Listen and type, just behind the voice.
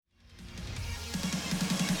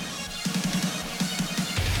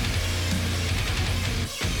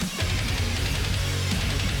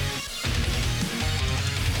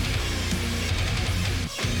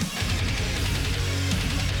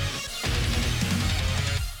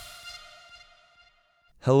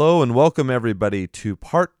Hello and welcome everybody to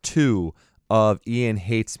part 2 of Ian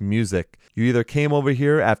Hates Music. You either came over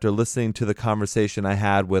here after listening to the conversation I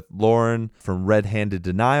had with Lauren from Red Handed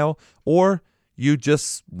Denial, or you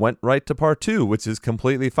just went right to part 2, which is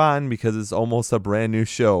completely fine because it's almost a brand new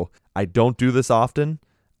show. I don't do this often.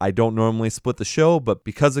 I don't normally split the show, but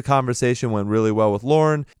because the conversation went really well with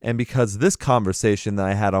Lauren, and because this conversation that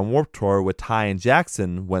I had on Warped Tour with Ty and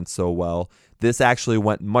Jackson went so well, this actually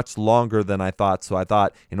went much longer than I thought, so I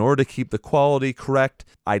thought in order to keep the quality correct,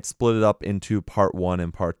 I'd split it up into part 1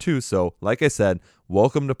 and part 2. So, like I said,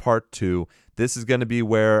 welcome to part 2. This is going to be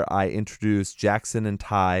where I introduce Jackson and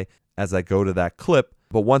Ty as I go to that clip.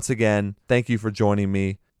 But once again, thank you for joining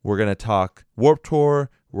me. We're going to talk Warped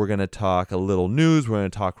Tour. We're going to talk a little news. We're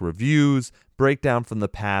going to talk reviews, breakdown from the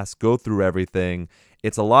past, go through everything.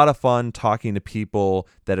 It's a lot of fun talking to people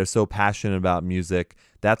that are so passionate about music.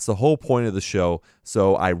 That's the whole point of the show.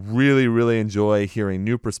 So I really, really enjoy hearing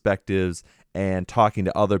new perspectives and talking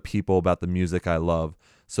to other people about the music I love.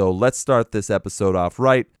 So let's start this episode off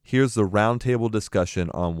right. Here's the roundtable discussion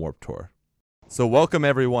on Warped Tour. So welcome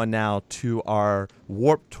everyone now to our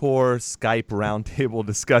Warped Tour Skype roundtable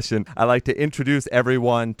discussion. I'd like to introduce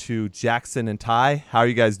everyone to Jackson and Ty. How are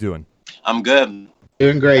you guys doing? I'm good.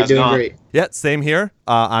 Doing great, great. Yeah, same here.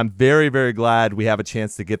 I'm very, very glad we have a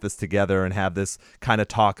chance to get this together and have this kind of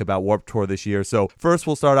talk about Warped Tour this year. So first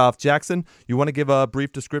we'll start off. Jackson, you want to give a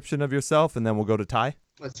brief description of yourself and then we'll go to Ty?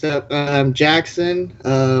 What's up? I'm Jackson,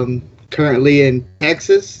 currently in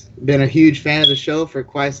Texas. Been a huge fan of the show for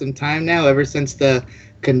quite some time now, ever since the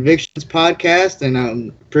Convictions podcast, and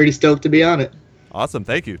I'm pretty stoked to be on it. Awesome,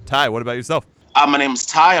 thank you. Ty, what about yourself? My name is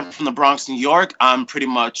Ty. I'm from the Bronx, New York. I'm pretty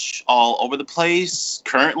much all over the place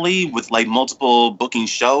currently with like multiple booking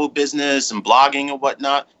show business and blogging and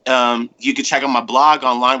whatnot. You can check out my blog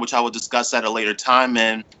online, which I will discuss at a later time.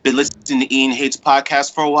 And been listening to Ian Hates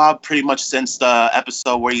podcast for a while, pretty much since the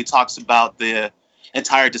episode where he talks about the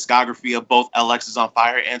entire discography of both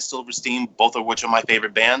Alexisonfire and Silverstein, both of which are my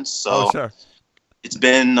favorite bands. So sure. It's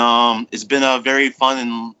been a very fun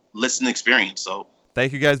and listening experience. So.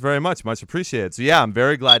 Thank you guys very much. Much appreciated. So yeah, I'm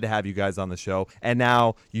very glad to have you guys on the show. And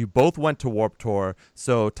now you both went to Warped Tour.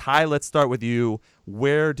 So Ty, let's start with you.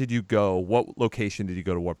 Where did you go? What location did you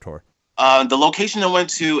go to Warped Tour? The location I went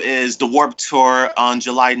to is the Warped Tour on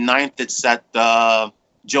July 9th. It's at the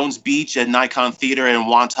Jones Beach at Nikon Theater in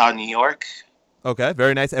Wantagh, New York. Okay,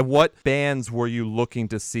 very nice. And what bands were you looking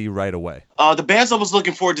to see right away? The bands I was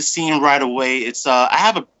looking forward to seeing right away, it's I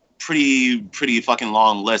have a pretty fucking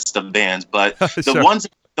long list of bands, but Sure.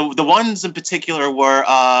 the ones in particular were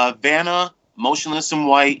Vanna, Motionless in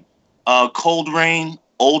White, Cold Rain,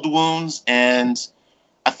 Old Wounds, and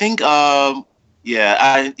I think those are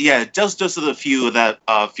the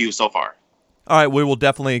few so far. All right, we will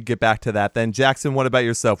definitely get back to that then. Jackson, what about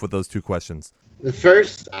yourself with those two questions?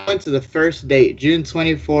 I went to the first date, June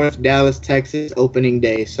 24th, Dallas, Texas, opening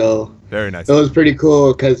day. So very nice. It was pretty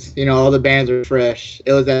cool because, all the bands were fresh.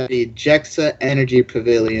 It was at the JEXA Energy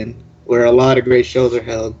Pavilion where a lot of great shows are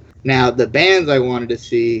held. Now, the bands I wanted to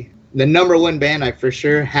see, the number one band I for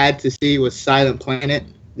sure had to see was Silent Planet.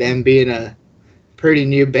 Them being a pretty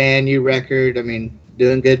new band, new record,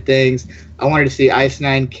 doing good things. I wanted to see Ice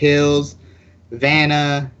Nine Kills,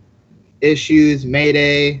 Vanna, Issues,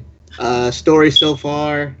 Mayday, Story So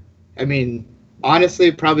Far.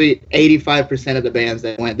 Honestly, probably 85% of the bands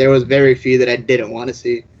that went. There was very few that I didn't want to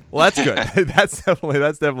see. Well, that's good. That's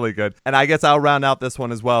definitely good. And I guess I'll round out this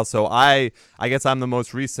one as well. So I guess I'm the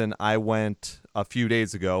most recent. I went a few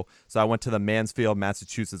days ago. So I went to the Mansfield,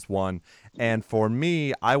 Massachusetts one. And for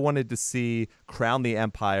me, I wanted to see Crown the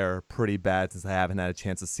Empire pretty bad since I haven't had a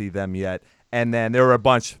chance to see them yet. And then there were a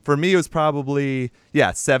bunch. For me, it was probably,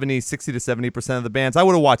 60 to 70% of the bands. I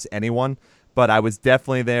would have watched anyone, but I was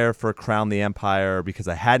definitely there for Crown the Empire because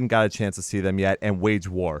I hadn't got a chance to see them yet, and Wage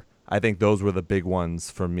War. I think those were the big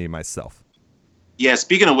ones for me myself. Yeah,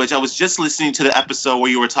 speaking of which, I was just listening to the episode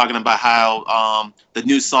where you were talking about how the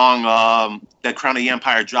new song that Crown of the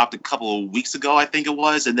Empire dropped a couple of weeks ago, I think it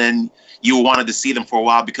was, and then you wanted to see them for a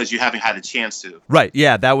while because you haven't had a chance to. Right,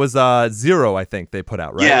 yeah, that was Zero, I think they put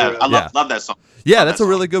out, right? Yeah, I love that song. Yeah, that's a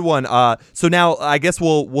really good one. So now I guess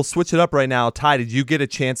we'll switch it up right now. Ty, did you get a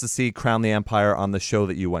chance to see Crown the Empire on the show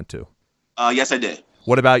that you went to? Yes, I did.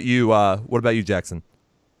 What about you, Jackson?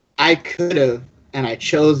 I could have, and I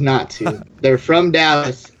chose not to. They're from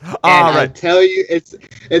Dallas, and right. I tell you,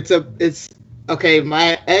 it's okay.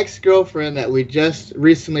 My ex-girlfriend that we just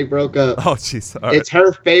recently broke up. Oh, jeez. It's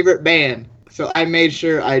her favorite band, so I made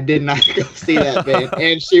sure I did not go see that band,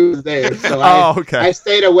 and she was there. So I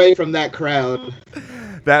stayed away from that crowd.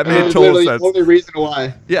 That made total literally sense. the only reason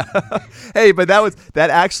why. Yeah. Hey, but that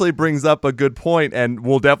actually brings up a good point, and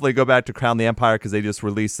we'll definitely go back to Crown the Empire because they just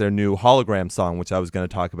released their new hologram song, which I was going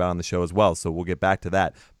to talk about on the show as well. So we'll get back to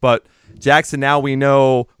that. But Jackson, now we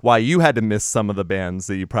know why you had to miss some of the bands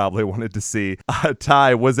that you probably wanted to see.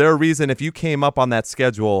 Ty, was there a reason if you came up on that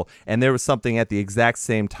schedule and there was something at the exact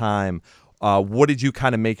same time? What did you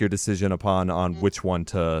kind of make your decision upon on which one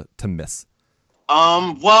to miss?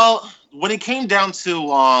 Well, when it came down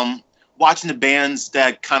to watching the bands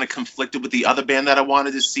that kind of conflicted with the other band that I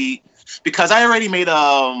wanted to see, because I already made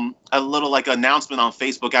a little like announcement on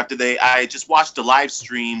Facebook after I just watched the live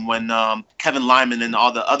stream when Kevin Lyman and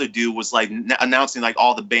all the other dude was like announcing like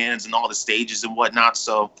all the bands and all the stages and whatnot.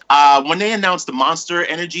 So when they announced the Monster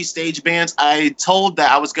Energy stage bands, I told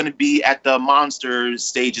that I was going to be at the Monster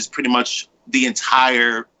stages pretty much the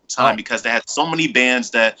entire time because they had so many bands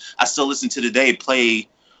that I still listen to today play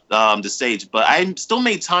the stage. But I still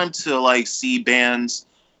made time to like see bands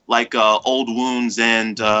like Old Wounds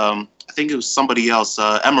and I think it was somebody else,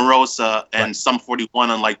 Emarosa and Sum 41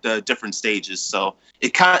 on like the different stages. So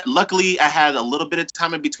it luckily I had a little bit of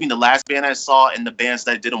time in between the last band I saw and the bands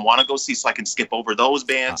that I didn't want to go see, so I can skip over those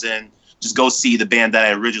bands and just go see the band that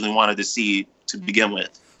I originally wanted to see to begin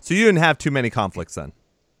with. So you didn't have too many conflicts then?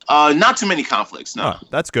 Not too many conflicts, no. Oh,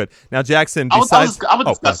 that's good. Now, Jackson, I besides... will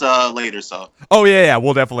discuss later, so... Oh, yeah, we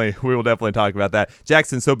will definitely talk about that.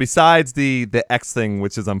 Jackson, so besides the X thing,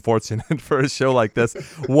 which is unfortunate for a show like this,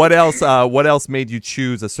 what else made you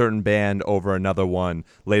choose a certain band over another one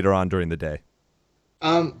later on during the day?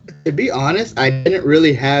 To be honest, I didn't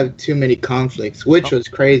really have too many conflicts, which was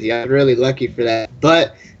crazy. I was really lucky for that.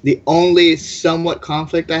 But the only somewhat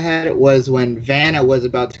conflict I had was when Vanna was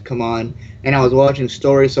about to come on, and I was watching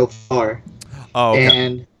Story So Far. Oh, okay.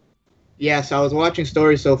 And yeah, so I was watching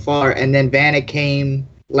Story So Far, and then Vanna came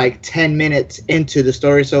like 10 minutes into the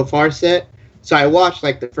Story So Far set. So I watched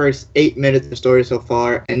like the first 8 minutes of Story So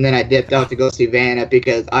Far, and then I dipped out to go see Vanna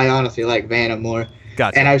because I honestly like Vanna more.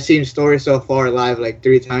 Gotcha. And I've seen Story So Far live like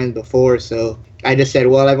 3 times before, so I just said,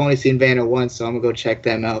 well, I've only seen Vanna once, so I'm going to go check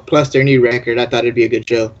them out. Plus their new record, I thought it'd be a good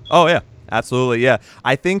show. Oh, yeah. Absolutely, yeah.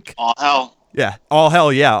 I think... All hell. Yeah, All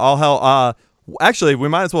Hell, yeah. All Hell. Actually, we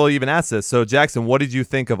might as well even ask this. So, Jackson, what did you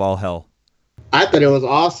think of All Hell? I thought it was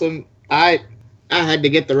awesome. I had to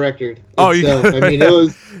get the record itself. Oh, you I mean, it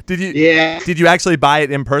was... Did you? Yeah. Did you actually buy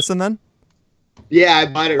it in person then? Yeah, I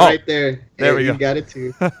bought it right there. There we go. You got it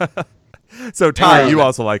too. So, Ty, you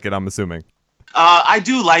also like it, I'm assuming. I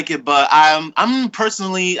do like it, but I'm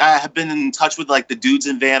personally, I have been in touch with like the dudes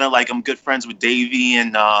in Vanna. Like I'm good friends with Davey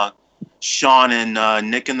and Sean and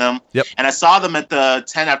Nick and them. Yep. And I saw them at the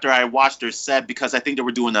tent after I watched their set because I think they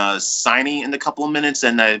were doing a signing in a couple of minutes,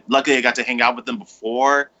 and luckily I got to hang out with them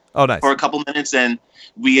before. Oh, nice. For a couple of minutes, and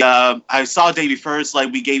I saw Davey first.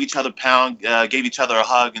 Like we gave each other gave each other a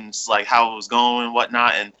hug, and just like how it was going and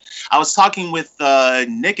whatnot. And I was talking with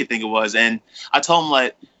Nick, I think it was, and I told him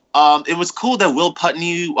like. It was cool that Will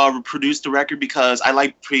Putney produced the record because I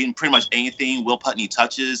like pretty much anything Will Putney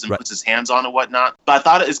touches and puts his hands on and whatnot. But I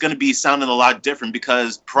thought it was going to be sounding a lot different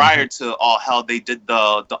because prior to All Hell, they did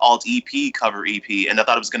the Alt EP cover EP, and I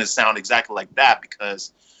thought it was going to sound exactly like that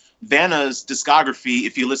because Vanna's discography,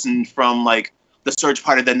 if you listen from like the Search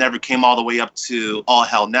Party that never came all the way up to All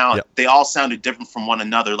Hell Now, they all sounded different from one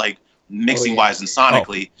another, like mixing wise and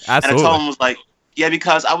sonically. And I told him, was like, yeah,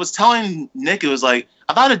 because I was telling Nick, it was like,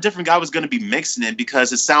 I thought a different guy was going to be mixing it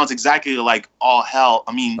because it sounds exactly like All Hell.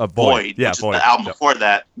 I mean, Void, which is the album before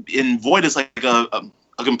that. And Void is like a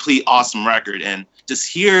complete awesome record. And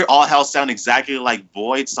just hear All Hell sound exactly like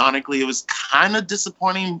Void sonically, it was kind of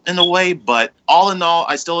disappointing in a way. But all in all,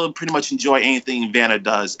 I still pretty much enjoy anything Vanna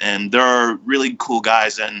does. And they're really cool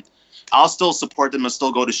guys. And I'll still support them and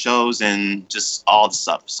still go to shows and just all the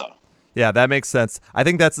stuff. So. Yeah, that makes sense. I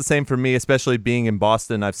think that's the same for me, especially being in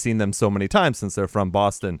Boston. I've seen them so many times since they're from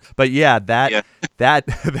Boston. But yeah,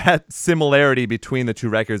 that similarity between the two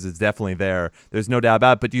records is definitely there. There's no doubt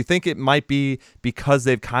about it. But do you think it might be because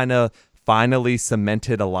they've kind of finally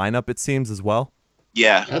cemented a lineup, it seems, as well?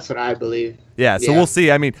 Yeah. That's what I believe. Yeah, so we'll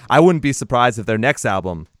see. I mean, I wouldn't be surprised if their next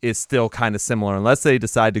album is still kind of similar unless they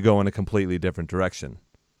decide to go in a completely different direction.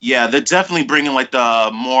 Yeah, they're definitely bringing like the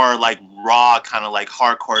more like raw kind of like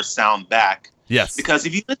hardcore sound back. Yes. Because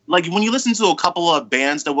if you like when you listen to a couple of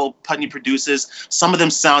bands that Will Putney produces, some of them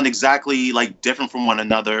sound exactly like different from one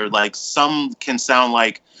another. Like some can sound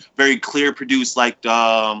like very clear produced, like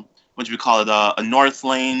what do we call it, a North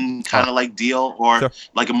Lane kind of like deal, or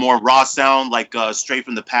like a more raw sound, like Straight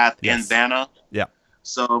from the Path and Vanna. Yeah.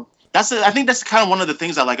 So. I think that's kind of one of the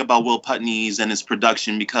things I like about Will Putney's and his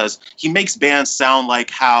production because he makes bands sound like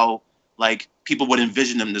how like people would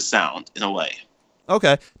envision him to sound in a way.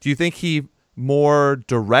 Okay. Do you think he more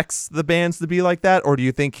directs the bands to be like that, or do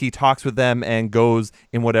you think he talks with them and goes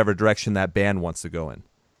in whatever direction that band wants to go in?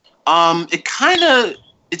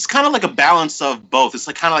 It's kind of like a balance of both. It's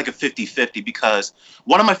like kind of like a 50-50, because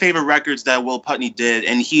one of my favorite records that Will Putney did,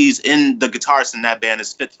 and he's in the guitarist in that band,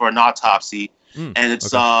 is Fit for an Autopsy. And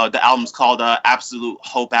it's the album's called Absolute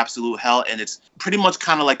Hope, Absolute Hell, and it's pretty much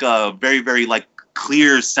kind of like a very, very like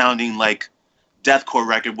clear sounding like deathcore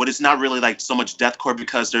record, but it's not really like so much deathcore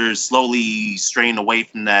because they're slowly straying away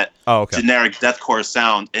from that generic deathcore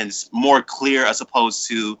sound, and it's more clear as opposed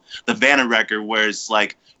to the Vanna record where it's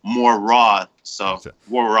like more raw,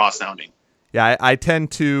 more raw sounding. Yeah, I tend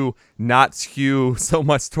to not skew so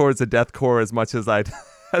much towards the deathcore as much as I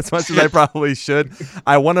probably should.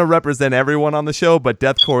 I want to represent everyone on the show, but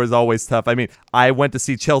deathcore is always tough. I mean, I went to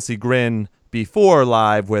see Chelsea Grin before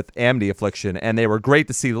live with Amity Affliction, and they were great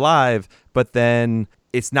to see live, but then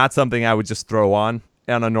it's not something I would just throw on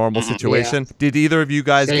a normal situation. Yeah. Did either of you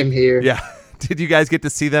guys here. Yeah. Did you guys get to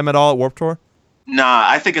see them at all at Warped Tour? Nah,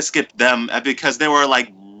 I think I skipped them because they were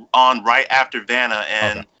like on right after Vanna,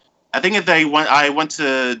 and I think I went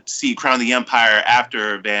to see Crown the Empire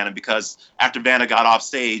after Vanna, because after Vanna got off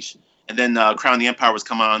stage, and then Crown the Empire was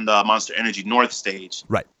coming on the Monster Energy North stage.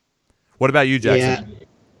 Right. What about you, Jackson? Yeah.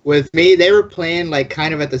 With me, they were playing like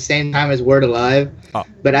kind of at the same time as Word Alive,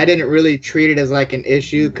 but I didn't really treat it as like an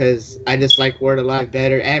issue because I just like Word Alive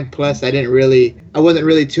better, and plus I wasn't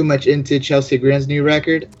really too much into Chelsea Grin's new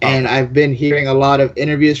record, and I've been hearing a lot of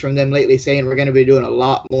interviews from them lately saying we're going to be doing a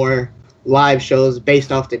lot more live shows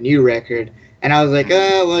based off the new record, and I was like,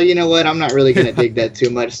 well, you know what, I'm not really going to dig that too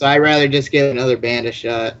much, so I'd rather just give another band a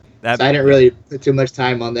shot. So I didn't really put too much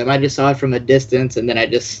time on them. I just saw it from a distance, and then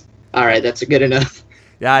all right, that's good enough.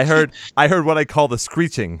 Yeah, I heard what I call the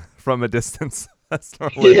screeching from a distance. That's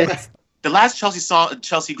normally it was. The last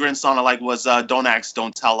Chelsea Grin song I like was Don't Ask,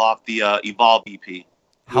 Don't Tell off the Evolve EP.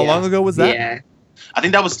 How long ago was that? Yeah. I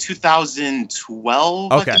think that was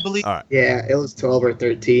 2012, okay. I believe. All right. Yeah, it was 12 or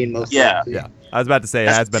 13 most likely. Yeah. I was about to say it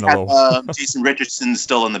has been a little. Jason Richardson's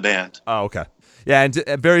still in the band. Oh, okay. Yeah,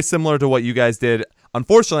 and very similar to what you guys did.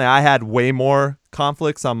 Unfortunately, I had way more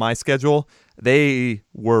conflicts on my schedule. They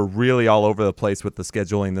were really all over the place with the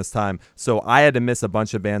scheduling this time. So I had to miss a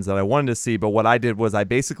bunch of bands that I wanted to see. But what I did was I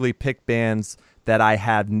basically picked bands that I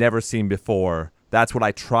had never seen before. That's what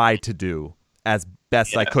I tried to do as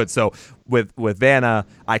best I could. So with Vanna,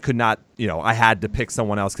 I could not, I had to pick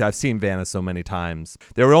someone else because I've seen Vanna so many times.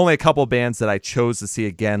 There were only a couple bands that I chose to see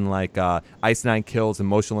again, like Ice Nine Kills and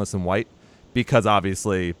Motionless in White, because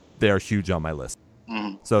obviously they're huge on my list.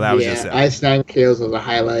 So that was just it. Ice Nine Kills was a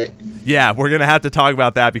highlight. Yeah, we're going to have to talk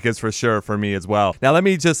about that because for sure for me as well. Now let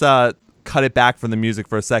me just cut it back from the music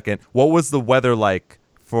for a second. What was the weather like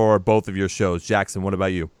for both of your shows? Jackson, what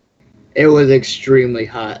about you? It was extremely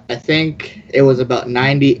hot. I think it was about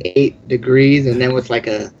 98 degrees, and then with like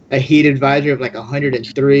a heat advisory of like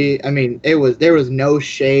 103. I mean, there was no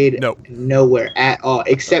shade nowhere at all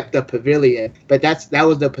except the pavilion. But that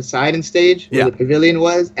was the Poseidon stage where the pavilion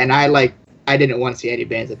was, and I didn't want to see any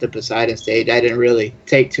bands at the Poseidon stage. I didn't really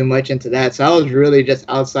take too much into that. So I was really just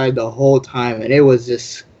outside the whole time, and it was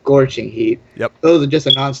just scorching heat. Yep. It was just a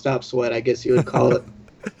nonstop sweat, I guess you would call it.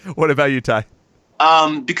 What about you, Ty?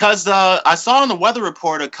 Because I saw on the weather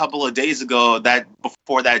report a couple of days ago that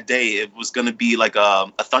before that day, it was going to be like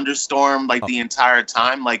a thunderstorm the entire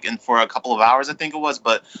time, and for a couple of hours, I think it was.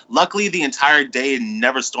 But luckily, the entire day it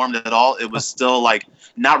never stormed at all. It was still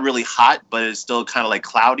not really hot, but it's still kind of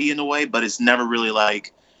cloudy in a way. But it's never really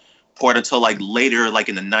poured until later,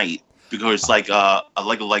 in the night, because it's a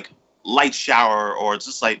light shower, or it's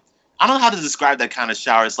just I don't know how to describe that kind of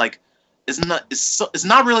shower. It's it's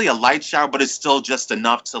not really a light shower, but it's still just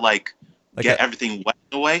enough to get everything wet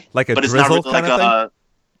in a way. Like a but it's drizzle not really kind of thing?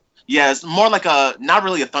 Yeah, it's more not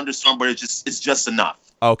really a thunderstorm, but it's just enough.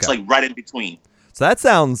 Okay. It's right in between. So that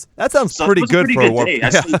sounds pretty good for a warp. I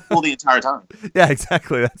stayed cool the entire time. Yeah,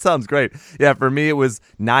 exactly. That sounds great. Yeah, for me it was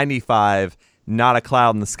 95, not a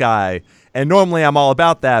cloud in the sky. And normally I'm all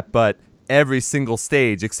about that, but every single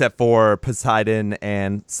stage except for Poseidon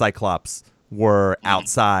and Cyclops were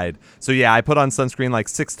outside. So yeah, I put on sunscreen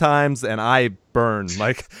 6 times and I burned.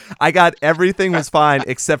 I got everything was fine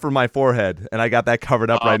except for my forehead, and I got that covered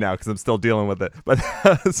up right now because I'm still dealing with it. But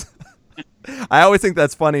I always think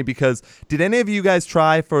that's funny because did any of you guys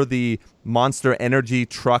try for the Monster Energy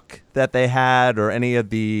truck that they had, or any of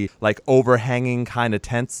the overhanging kind of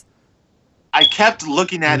tents? I kept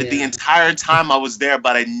looking at it the entire time I was there,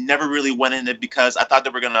 but I never really went in it because I thought they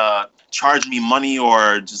were gonna charge me money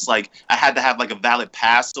or just like I had to have like a valid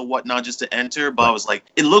pass or whatnot just to enter. But I was like,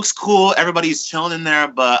 it looks cool. Everybody's chilling in there,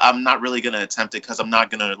 but I'm not really going to attempt it because I'm not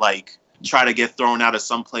going to like try to get thrown out of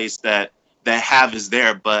some place that have is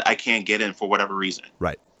there, but I can't get in for whatever reason.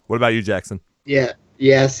 Right. What about you, Jackson?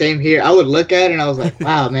 Yeah, same here. I would look at it and I was like,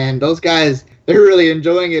 wow, man, those guys, they're really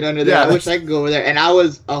enjoying it under there. Yeah, I wish I could go over there. And I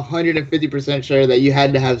was 150% sure that you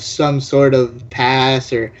had to have some sort of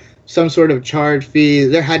pass or some sort of charge fee.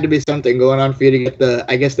 There had to be something going on for you to get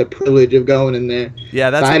the privilege of going in there. Yeah,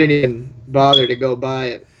 so I didn't even bother to go buy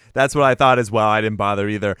it. That's what I thought as well. I didn't bother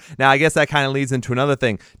either. Now, I guess that kind of leads into another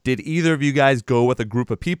thing. Did either of you guys go with a group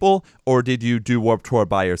of people, or did you do Warped Tour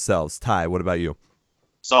by yourselves? Ty, what about you?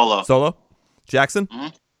 Solo. Jackson? Mm-hmm.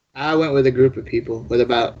 I went with a group of people, with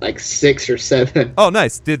about like 6 or 7. Oh,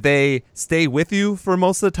 nice. Did they stay with you for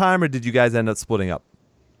most of the time, or did you guys end up splitting up?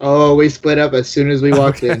 Oh, we split up as soon as we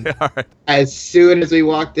walked in. All right. As soon as we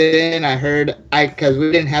walked in, because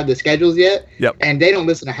we didn't have the schedules yet. Yep. And they don't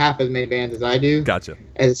listen to half as many bands as I do. Gotcha.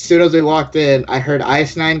 As soon as we walked in, I heard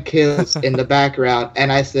Ice Nine Kills in the background,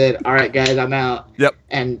 and I said, all right, guys, I'm out. Yep.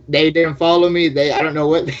 And they didn't follow me. I don't know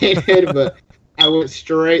what they did, but I went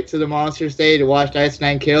straight to the Monster stage to watch Ice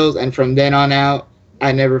Nine Kills, and from then on out,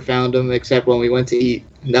 I never found them except when we went to eat.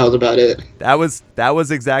 And that was about it. That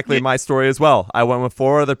was exactly my story as well. I went with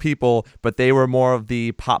 4 other people, but they were more of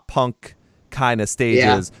the pop punk kind of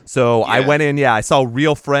stages. Yeah. So I went in, I saw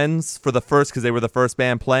Real Friends for the first because they were the first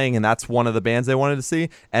band playing, and that's one of the bands they wanted to see.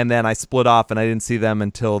 And then I split off, and I didn't see them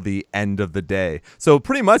until the end of the day. So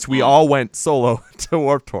pretty much we all went solo to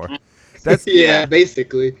Warped Tour. That's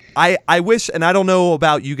basically. I wish, and I don't know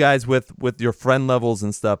about you guys with your friend levels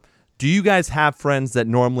and stuff. Do you guys have friends that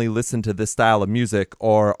normally listen to this style of music,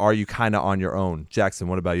 or are you kind of on your own? Jackson,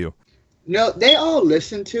 what about you? No, they all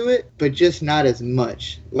listen to it, but just not as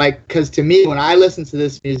much. Like, because to me, when I listen to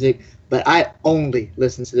this music, but I only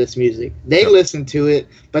listen to this music. They listen to it,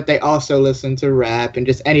 but they also listen to rap and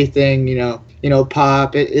just anything,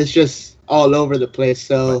 pop. It's just all over the place.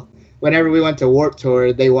 So whenever we went to Warped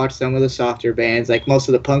Tour, they watched some of the softer bands, like most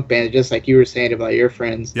of the punk bands, just like you were saying about your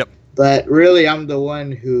friends. Yep. But really, I'm the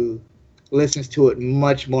one who listens to it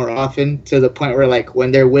much more often, to the point where, like,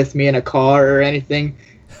 when they're with me in a car or anything,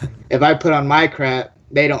 if I put on my crap,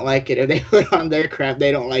 they don't like it. If they put on their crap,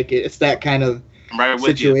 they don't like it. It's that kind of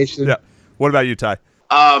situation. Yeah. What about you, Ty?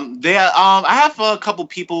 I have a couple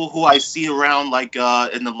people who I see around, like,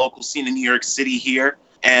 in the local scene in New York City here,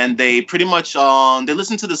 and they pretty much they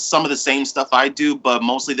listen to some of the same stuff I do, but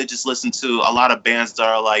mostly they just listen to a lot of bands that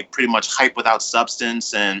are, like, pretty much hype without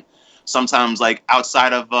substance, and sometimes, like,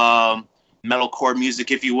 outside of metalcore music,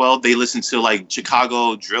 if you will, they listen to, like,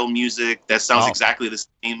 Chicago drill music that sounds exactly the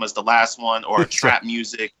same as the last one, or trap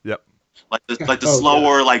music. Yep. Like the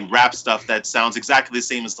slower, like, rap stuff that sounds exactly the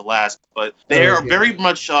same as the last, but they are very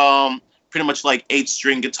much pretty much like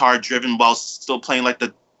 8-string guitar driven while still playing like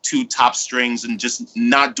the 2 top strings and just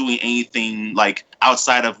not doing anything like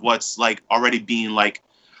outside of what's like already being like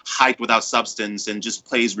hyped without substance and just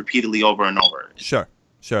plays repeatedly over and over.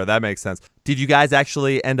 Sure, that makes sense. Did you guys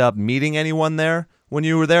actually end up meeting anyone there when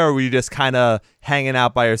you were there, or were you just kind of hanging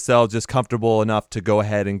out by yourself, just comfortable enough to go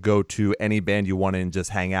ahead and go to any band you wanted and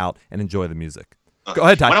just hang out and enjoy the music? Go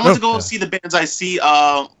ahead, Ty. When I went to go see the bands I see,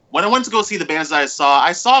 when I went to go see the bands that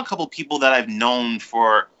I saw a couple people that I've known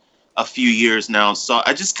for a few years now. So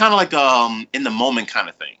I just kind of like in the moment kind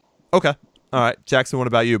of thing. Okay. All right. Jackson, what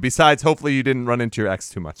about you? Besides, hopefully you didn't run into your ex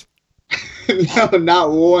too much. No,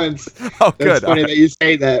 not once. Oh, good. It's funny that you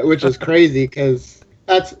say that, which is crazy because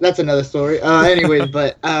that's another story. Anyways,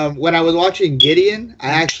 but when I was watching Gideon, I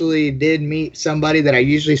actually did meet somebody that I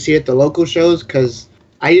usually see at the local shows because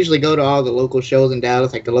I usually go to all the local shows in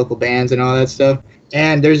Dallas, like the local bands and all that stuff.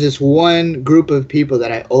 And there's this one group of people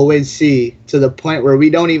that I always see, to the point where we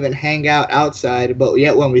don't even hang out outside, but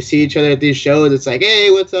yet when we see each other at these shows, it's like,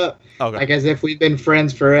 hey, what's up? Okay. Like as if we've been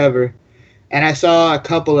friends forever. And I saw a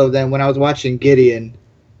couple of them when I was watching Gideon,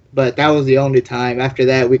 but that was the only time. After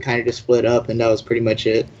that, we kind of just split up, and that was pretty much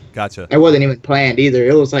it. Gotcha. It wasn't even planned either.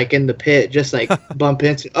 It was like in the pit, just like bump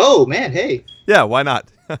into, oh, man, hey. Yeah, why not?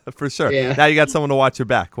 For sure. Yeah. Now you got someone to watch your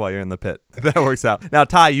back while you're in the pit. That works out. Now,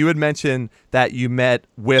 Ty, you had mentioned that you met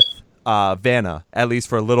with Vanna, at least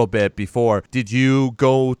for a little bit before. Did you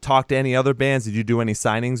go talk to any other bands? Did you do any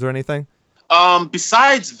signings or anything?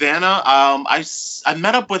 Besides Vanna, I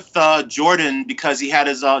met up with Jordan because he had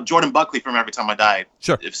his Jordan Buckley from Every Time I Die.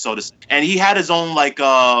 Sure. If so to say. And he had his own like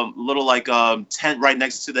little like tent right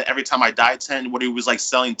next to the Every Time I Die tent where he was like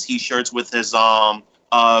selling T-shirts with his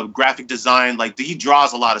graphic design. Like he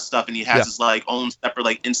draws a lot of stuff, and he has Yeah. his like own separate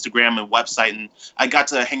like Instagram and website. And I got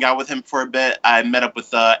to hang out with him for a bit. I met up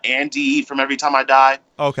with Andy from Every Time I Die.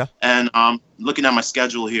 Okay. And looking at my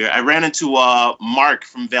schedule here, I ran into Mark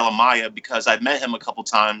from Veil of Maya because I met him a couple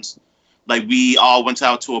times. Like we all went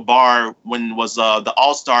out to a bar when it was the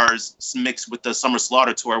All Stars mixed with the Summer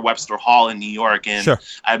Slaughter tour at Webster Hall in New York, and Sure.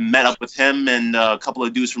 I met up with him and a couple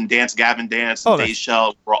of dudes from Dance Gavin Dance and Oh, nice. Dave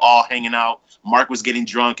Shell. We're all hanging out. Mark was getting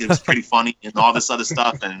drunk. It was pretty funny and all this other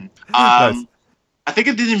stuff. And Nice. I think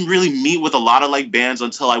I didn't really meet with a lot of like bands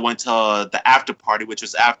until I went to the after party, which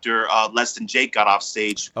was after Less Than Jake got off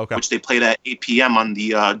stage, Okay. which they played at 8 p.m. on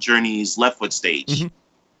the Journey's Leftwood stage. Mhm.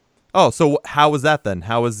 Oh, so how was that then?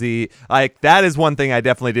 How was the like? That is one thing I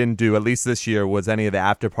definitely didn't do, at least this year, was any of the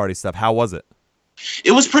after party stuff. How was it?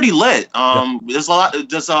 It was pretty lit. There's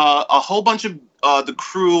a whole bunch of the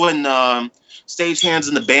crew and stagehands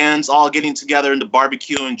and the bands all getting together in the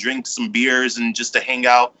barbecue and drink some beers and just to hang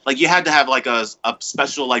out. Like you had to have like a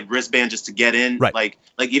special like wristband just to get in. Right. Like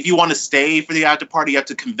if you want to stay for the after party, you have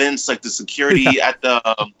to convince like the security at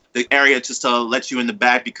the area just to let you in the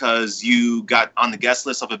back because you got on the guest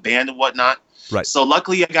list of a band and whatnot. Right. So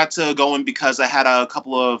luckily I got to go in because I had a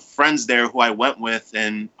couple of friends there who I went with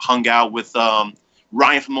and hung out with.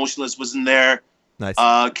 Ryan from Motionless was in there. Nice.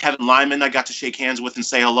 Kevin Lyman I got to shake hands with and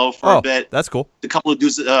say hello for a bit. That's cool. A couple of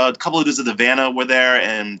dudes of the Vanna were there,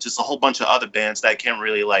 and just a whole bunch of other bands that I can't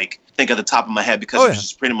really like think at the top of my head because it was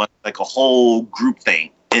just pretty much like a whole group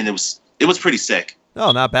thing, and it was pretty sick.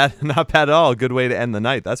 Oh, not bad. Not bad at all. A good way to end the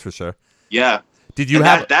night, that's for sure. Yeah. Did you And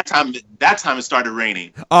have that time? That time it started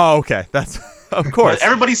raining. Oh, okay. That's of course. But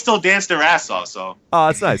everybody still danced their ass off. So. Oh,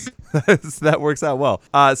 that's nice. That works out well.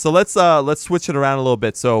 So let's switch it around a little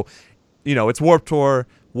bit. So, it's Warped Tour.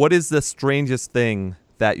 What is the strangest thing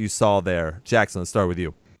that you saw there? Jackson, let's start with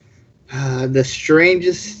you. The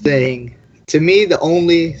strangest thing, to me, the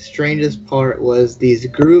only strangest part was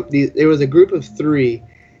there was a group of 3,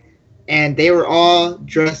 and they were all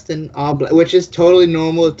dressed in all black, which is totally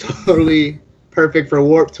normal, totally perfect for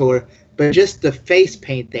Warped Tour. But just the face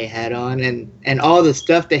paint they had on and all the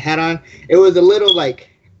stuff they had on, it was a little like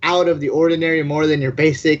out of the ordinary, more than your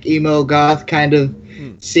basic emo goth kind of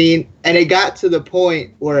scene. And it got to the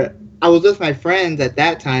point where I was with my friends at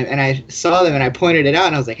that time, and I saw them and I pointed it out,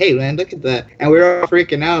 and I was like, hey man, look at that. And we were all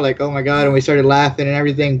freaking out like, oh my god, and we started laughing and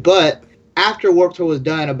everything. But after Warped Tour was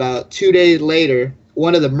done, about 2 days later,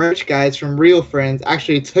 one of the merch guys from Real Friends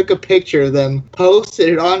actually took a picture of them, posted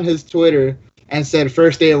it on his Twitter, and said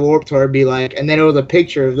first day of Warped Tour be like, and then it was a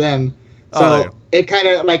picture of them. So it kind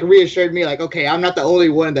of like reassured me, like, okay, I'm not the only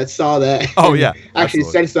one that saw that. Oh yeah, actually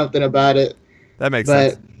said something about it. That makes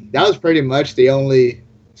sense. But that was pretty much the only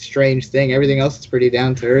strange thing. Everything else is pretty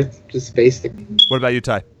down to earth, just basic. What about you,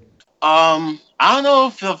 Ty? I don't know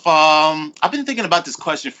if I've been thinking about this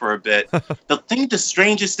question for a bit. The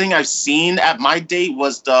strangest thing I've seen at my date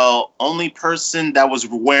was the only person that was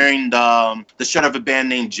wearing the shirt of a band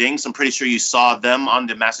named Jinx. I'm pretty sure you saw them on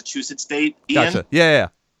the Massachusetts date, Ian. Gotcha. Yeah.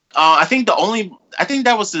 I think that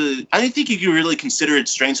was I didn't think you could really consider it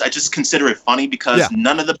strange. I just consider it funny because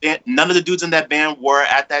none of the dudes in that band were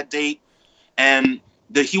at that date, and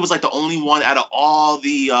he was like the only one out of all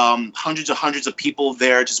the hundreds of people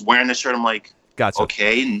there just wearing the shirt. I'm like, gotcha.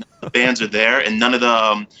 Okay, none of the bands are there, and none of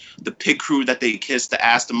the pit crew that they kissed the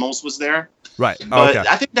ass the most was there. Right. But okay.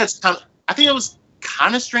 I think it was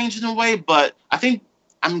kind of strange in a way, but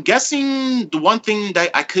I'm guessing the one thing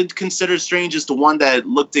that I could consider strange is the one that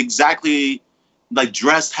looked exactly like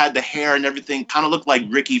dressed, had the hair and everything, kind of looked like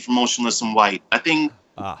Ricky from Motionless in White. I think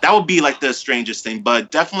that would be like the strangest thing,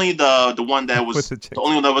 but definitely the one that was the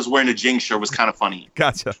only one that was wearing a Jinx shirt was kind of funny.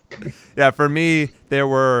 Gotcha. Yeah, for me, there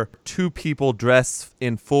were 2 people dressed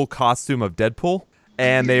in full costume of Deadpool.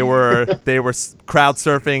 And they were crowd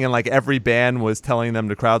surfing, and like every band was telling them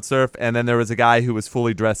to crowd surf. And then there was a guy who was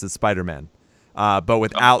fully dressed as Spider-Man. But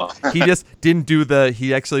without, he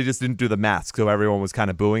actually just didn't do the mask, so everyone was kind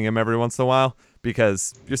of booing him every once in a while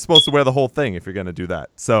because you're supposed to wear the whole thing if you're going to do that.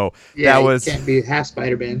 So yeah, you can't be half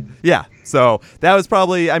Spider-Man. Yeah, so that was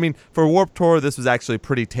probably, I mean, for Warped Tour, this was actually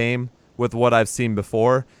pretty tame with what I've seen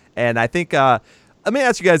before. And I think, let me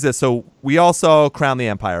ask you guys this. So we all saw Crown the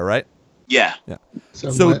Empire, right? Yeah.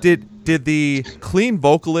 So did the clean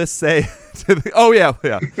vocalist say? Did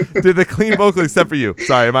the clean vocalist, except for you?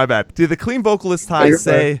 Sorry, my bad. Did the clean vocalist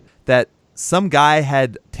say that some guy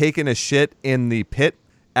had taken a shit in the pit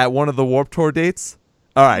at one of the Warped Tour dates?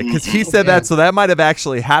 All right, because he said that, so that might have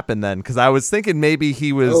actually happened then. Because I was thinking maybe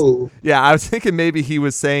he was, I was thinking maybe he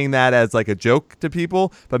was saying that as like a joke to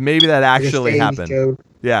people, but maybe that actually happened. Joke.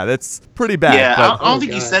 Yeah, that's pretty bad. Yeah, but, I don't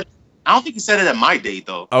think he said I don't think he said it at my date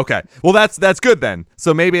though. Okay. Well, that's good then.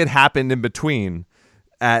 So maybe it happened in between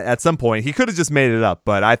at some point. He could have just made it up,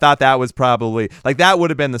 but I thought that was probably like that would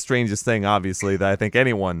have been the strangest thing, obviously, that I think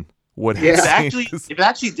anyone would have seen. If it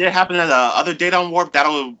actually did happen at the other date on Warp, that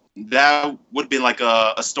would have been like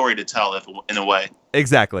a story to tell, if in a way.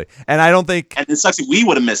 Exactly. And I don't think. And it sucks that we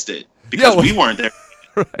would have missed it because we weren't there.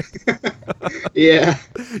 Right. Yeah.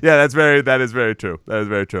 Yeah, that is very true. That is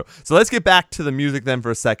very true. So let's get back to the music then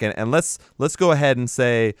for a second, and let's go ahead and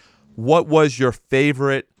say, what was your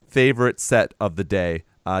favorite set of the day?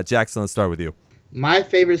 Jackson, let's start with you. My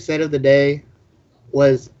favorite set of the day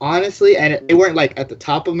was honestly, and it weren't like at the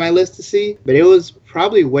top of my list to see, but it was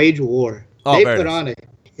probably Wage War. They put on a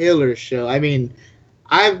killer show. I mean,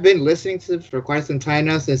 I've been listening to it for quite some time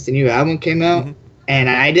now since the new album came out. Mm-hmm. And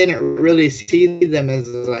I didn't really see them as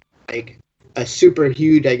like a super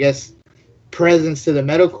huge, I guess, presence to the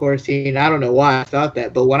metalcore scene. I don't know why I thought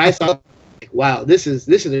that, but when I saw, like, wow, this is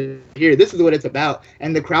here. This is what it's about.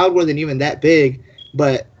 And the crowd wasn't even that big,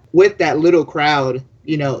 but with that little crowd,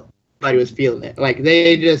 you know, everybody was feeling it. Like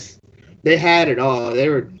they had it all. They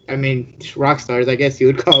were, I mean, rock stars, I guess you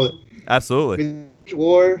would call it. Absolutely.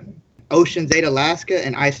 War, Ocean's 8 Alaska,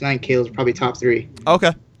 and Ice Nine Kills probably top 3.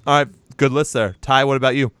 Okay. All right. Good list there. Ty, what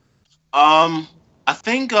about you? I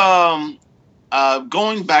think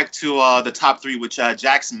going back to the top 3, which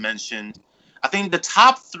Jackson mentioned, I think the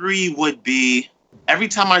top 3 would be Every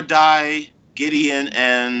Time I Die, Gideon,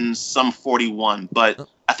 and Sum 41. But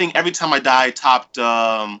I think Every Time I Die topped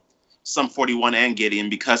Sum 41 and Gideon,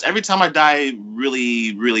 because Every Time I Die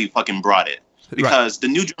really, really fucking brought it. Because the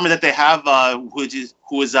new drummer that they have,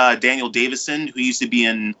 who is Daniel Davison, who used to be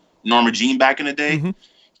in Norma Jean back in the day, mm-hmm.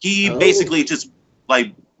 He basically just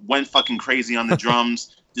like went fucking crazy on the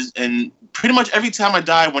drums, and pretty much Every Time I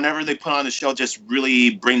Die, whenever they put on the show, just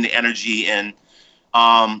really bring the energy, and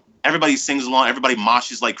everybody sings along, everybody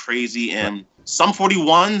moshes like crazy. And Sum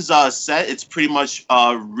 41's set, it's pretty much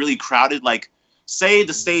really crowded. Like, say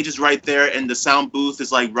the stage is right there and the sound booth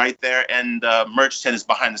is like right there, and the merch tent is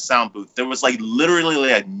behind the sound booth. There was like literally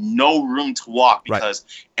like no room to walk because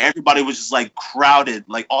everybody was just like crowded,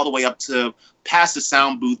 like all the way up to past the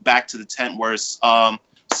sound booth back to the tent, where so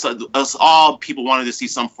us all people wanted to see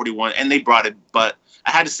Sum 41, and they brought it. But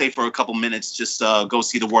I had to stay for a couple minutes just go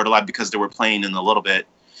see the Word Alive because they were playing in a little bit.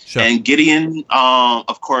 Sure. And Gideon,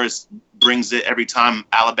 of course, brings it every time.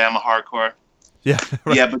 Alabama hardcore. Yeah.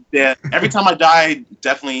 Right. Yeah, but Every Time I Die,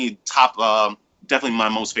 definitely definitely my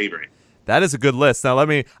most favorite. That is a good list. Now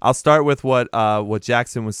I'll start with what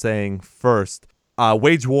Jackson was saying first.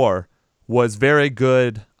 Wage War was very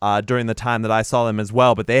good during the time that I saw them as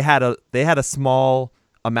well, but they had a small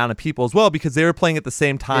amount of people as well because they were playing at the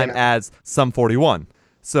same time as Sum 41.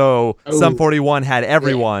 So Sum 41 had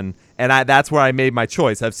everyone, and that's where I made my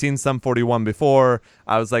choice. I've seen Sum 41 before.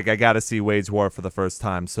 I was like, I got to see Wage War for the first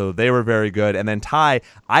time. So they were very good. And then Ty,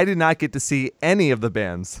 I did not get to see any of the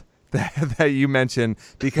bands that you mentioned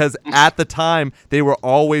because at the time they were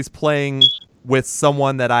always playing with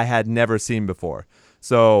someone that I had never seen before.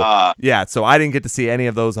 So so I didn't get to see any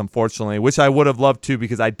of those, unfortunately, which I would have loved to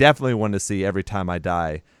because I definitely wanted to see Every Time I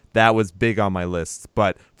Die. That was big on my list.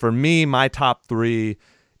 But for me, my top 3,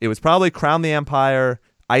 it was probably Crown the Empire,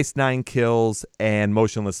 Ice Nine Kills, and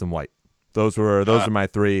Motionless in White. Those were my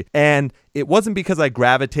 3. And it wasn't because I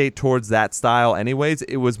gravitate towards that style anyways.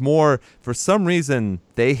 It was more, for some reason,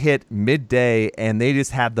 they hit midday and they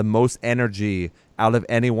just had the most energy out of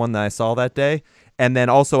anyone that I saw that day. And then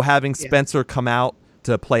also having Spencer come out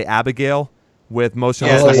to play Abigail with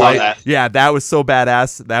Motionless in White. Yeah, that was so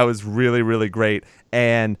badass. That was really, really great.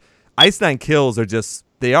 And Ice Nine Kills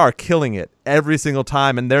they are killing it every single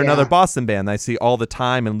time. And they're another Boston band I see all the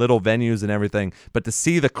time in little venues and everything. But to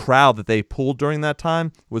see the crowd that they pulled during that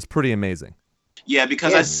time was pretty amazing. Yeah,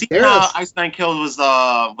 because I see Ice Nine Kills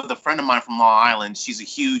was with a friend of mine from Long Island. She's a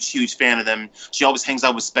huge, huge fan of them. She always hangs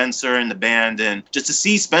out with Spencer and the band. And just to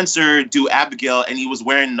see Spencer do Abigail, and he was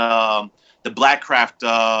wearing the Blackcraft,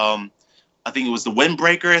 I think it was the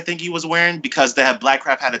Windbreaker, I think he was wearing, because they had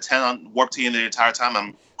Blackcraft had a 10 on Warped Tour the entire time.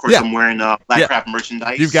 I'm wearing Blackcraft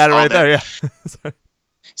merchandise. You've got it right there, yeah.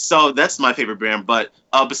 So that's my favorite band. But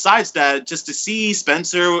besides that, just to see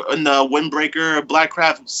Spencer and the Windbreaker,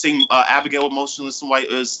 Blackcraft sing Abigail with Motionless in White,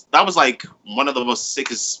 that was like one of the most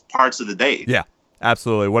sickest parts of the day. Yeah,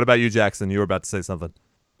 absolutely. What about you, Jackson? You were about to say something.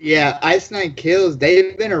 Yeah, Ice Nine Kills,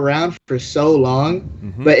 they've been around for so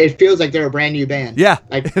long, but it feels like they're a brand new band. Yeah.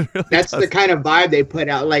 Like really that's the kind of vibe they put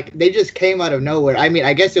out. Like they just came out of nowhere. I mean,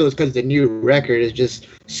 I guess it was because the new record is just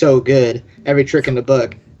so good. Every trick in the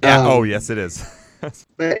book. Yeah. Yes, it is.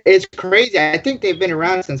 But it's crazy. I think they've been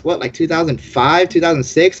around since what, like 2005,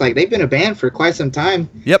 2006. Like they've been a band for quite some time.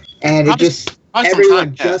 Yep. And Probably- it just probably some everyone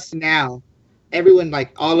time, yeah. just now, everyone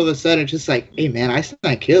like all of a sudden just like, hey man, Ice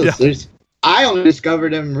Nine Kills. Yeah. I only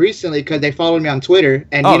discovered them recently because they followed me on Twitter,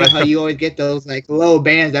 and Oh, you know that's how cool. you always get those like low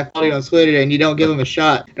bands that follow you on Twitter and you don't give them a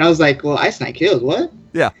shot. And I was like, well, Ice Nine Kills, what?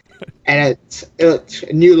 Yeah. And it's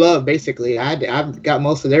new love basically. I've got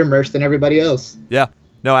most of their merch than everybody else. Yeah.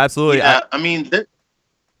 No, absolutely. Yeah, I mean,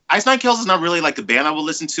 Ice Nine Kills is not really like the band I would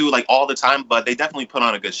listen to like all the time, but they definitely put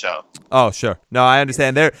on a good show. Oh, sure. No, I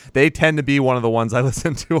understand. They tend to be one of the ones I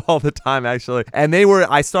listen to all the time, actually. And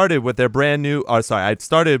I started with their I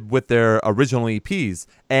started with their original EPs.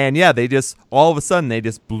 And yeah, they just, all of a sudden, they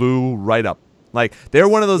just blew right up. Like, they're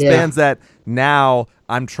one of those bands that now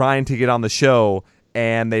I'm trying to get on the show,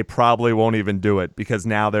 and they probably won't even do it because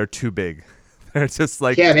now they're too big. They're just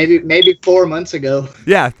like... Yeah, maybe 4 months ago.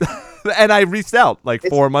 Yeah. And I reached out like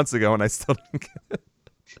 4 months ago, and I still didn't get it.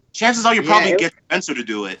 Chances are you probably get Spencer to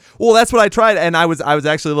do it. Well, that's what I tried, and I was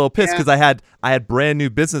actually a little pissed because I had brand new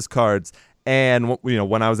business cards, and you know,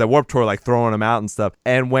 when I was at Warped Tour, like throwing them out and stuff.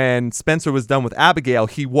 And when Spencer was done with Abigail,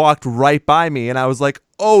 he walked right by me, and I was like,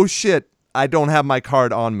 "Oh shit, I don't have my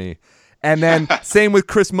card on me." And then same with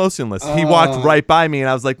Chris Motionless, he walked right by me, and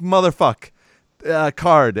I was like, "Motherfuck,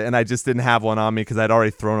 card," and I just didn't have one on me because I'd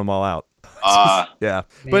already thrown them all out. Yeah,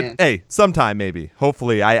 but Man. hey, sometime maybe.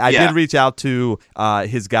 Hopefully, I did reach out to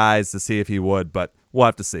his guys to see if he would, but we'll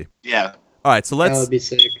have to see. Yeah. All right, so That would be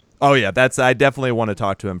sick. Oh yeah, I definitely want to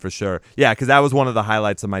talk to him for sure. Yeah, because that was one of the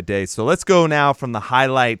highlights of my day. So let's go now from the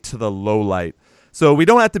highlight to the low light. So we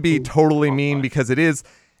don't have to be totally mean because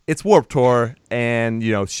it's Warped Tour, and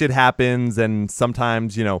you know shit happens, and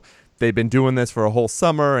sometimes you know they've been doing this for a whole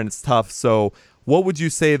summer and it's tough. So what would you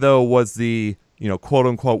say though was the quote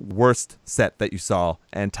unquote worst set that you saw?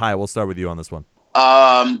 And Ty, we'll start with you on this one.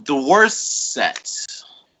 The worst set.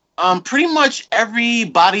 Pretty much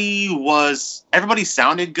everybody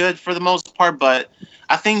sounded good for the most part, but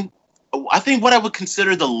I think what I would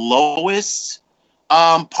consider the lowest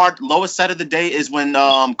set of the day is when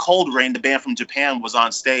Cold Rain, the band from Japan, was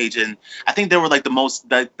on stage, and I think they were like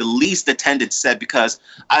the least attended set because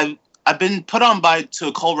I've been put on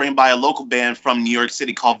to Cold Rain by a local band from New York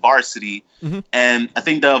City called Varsity, and I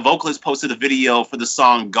think the vocalist posted a video for the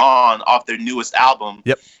song "Gone" off their newest album.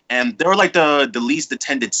 Yep. And they were like the least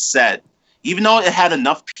attended set, even though it had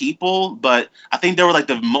enough people. But I think they were like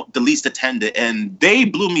the least attended, and they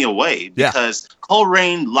blew me away because Cold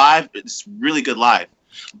Rain live is really good live.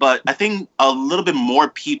 But I think a little bit more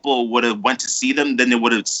people would have went to see them than it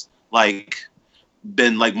would have like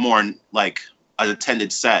been like more like an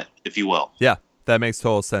attended set, if you will. Yeah, that makes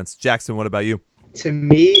total sense. Jackson, what about you? To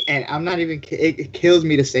me, and I'm not even, it kills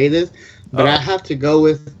me to say this, but I have to go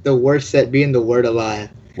with the worst set being The Word Alive.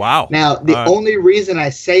 Wow. Now, the only reason I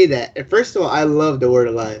say that, first of all, I love The Word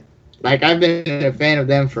Alive. Like, I've been a fan of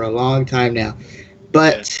them for a long time now.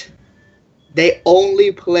 But they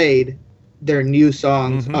only played their new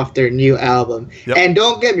songs off their new album. Yep. And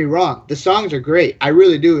don't get me wrong, the songs are great. I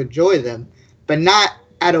really do enjoy them. But not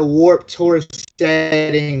at a Warped Tour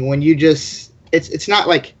setting when you just... It's not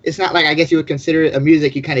like I guess you would consider it a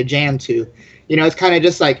music you kind of jam to. You know, it's kind of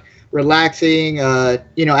just like relaxing,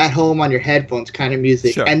 at home on your headphones kind of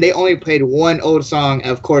music. Sure. And they only played one old song.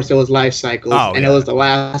 Of course, it was Life Cycles, it was the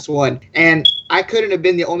last one. And I couldn't have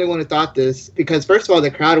been the only one who thought this because, first of all, the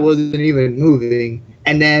crowd wasn't even moving.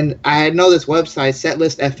 And then I know this website,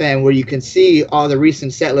 Setlist FM, where you can see all the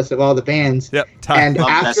recent set lists of all the bands. Yep. And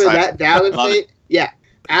after that Dallas date,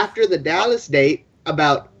 after the Dallas date,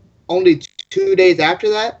 about only 2 days after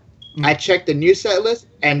that, I checked the new set list,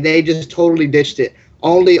 and they just totally ditched it.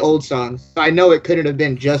 Only old songs. So I know it couldn't have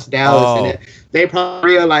been just Dallas in it. They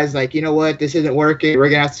probably realized, like, you know what, this isn't working. We're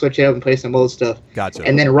going to have to switch it up and play some old stuff. Gotcha.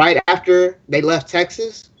 And then right after they left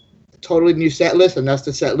Texas, totally new set list, and that's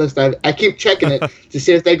the set list. I keep checking it to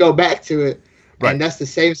see if they go back to it. Right. And that's the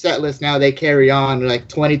same set list now they carry on, like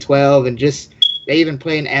 2012, and just they even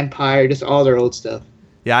play in Empire, just all their old stuff.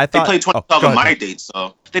 Yeah, I thought... They played 2012 at my date,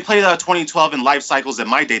 so... They played 2012 in Life Cycles at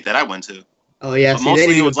my date that I went to. Oh, yeah, see, they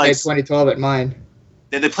didn't even play 2012 at mine.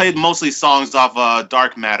 They played mostly songs off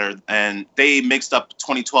Dark Matter, and they mixed up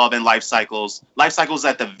 2012 and Life Cycles. Life Cycles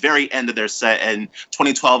at the very end of their set, and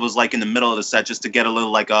 2012 was like in the middle of the set just to get a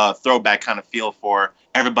little like a throwback kind of feel for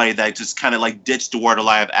everybody that just kind of like ditched The Word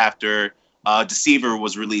Alive after Deceiver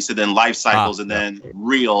was released, and then Life Cycles, and then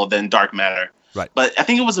Real, then Dark Matter. Right. But I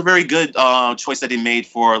think it was a very good choice that they made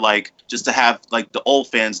for like just to have like the old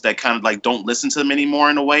fans that kind of like don't listen to them anymore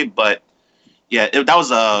in a way. But yeah, that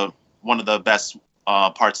was one of the best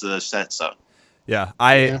parts of the set. So Yeah,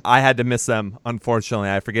 Yeah. I had to miss them, unfortunately.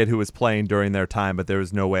 I forget who was playing during their time, but there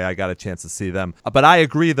was no way I got a chance to see them. But I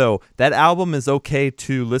agree, though, that album is okay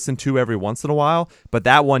to listen to every once in a while, but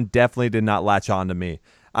that one definitely did not latch on to me.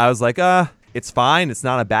 I was like, it's fine. It's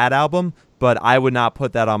not a bad album, but I would not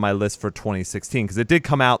put that on my list for 2016 because it did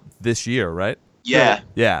come out this year, right? Yeah.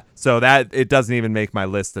 Yeah, so that it doesn't even make my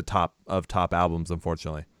list of top albums,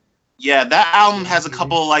 unfortunately. Yeah, that album has a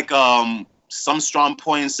couple like some strong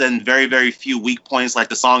points and very, very few weak points, like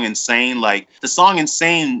the song Insane. Like the song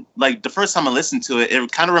Insane, like the first time I listened to it,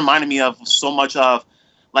 it kind of reminded me of so much of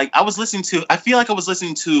like I feel like I was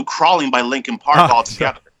listening to Crawling by Linkin Park all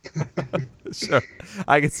together. Sure,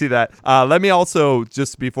 I can see that. Let me also,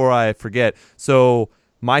 just before I forget, so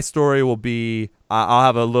my story will be, I'll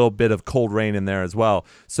have a little bit of Cold Rain in there as well.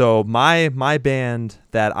 So my band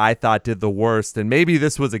that I thought did the worst, and maybe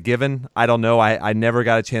this was a given, I don't know, I never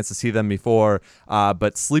got a chance to see them before,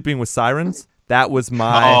 but Sleeping with Sirens, that was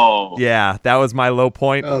that was my low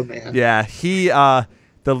point. Oh, man. Yeah, he, the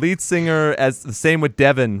lead singer, as the same with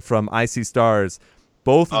Devin from Icy Stars,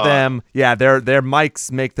 both of them, yeah, their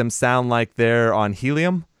mics make them sound like they're on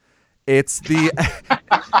helium. It's the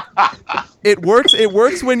it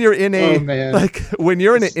works when you're in a when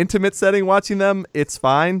you're in an intimate setting watching them, it's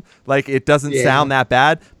fine. Like it doesn't sound that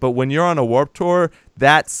bad, but when you're on a Warped Tour,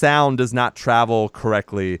 that sound does not travel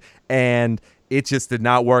correctly and it just did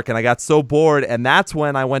not work and I got so bored and that's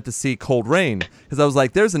when I went to see Cold Rain because I was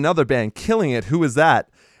like there's another band killing it. Who is that?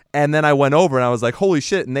 And then I went over and I was like holy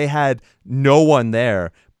shit, and they had no one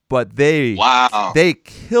there. But they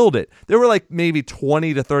killed it. There were like maybe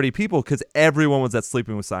 20 to 30 people because everyone was at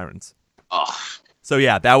Sleeping with Sirens. So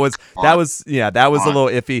yeah, that was a little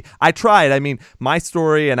iffy. I tried. I mean, my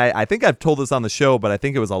story, and I think I've told this on the show, but I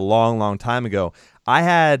think it was a long, long time ago. I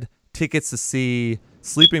had tickets to see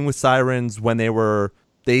Sleeping with Sirens when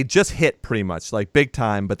they just hit pretty much, like big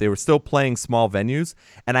time, but they were still playing small venues.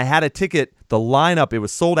 And I had a ticket, the lineup, it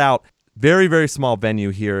was sold out, very, very small venue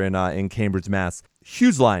here in Cambridge, Mass.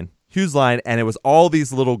 Huge line, and it was all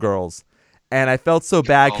these little girls. And I felt so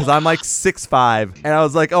bad because I'm like 6'5", and I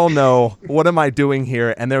was like, oh no, what am I doing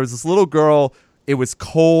here? And there was this little girl, it was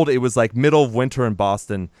cold, it was like middle of winter in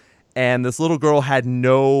Boston, and this little girl had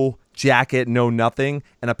no jacket, no nothing,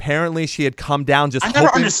 and apparently she had come down just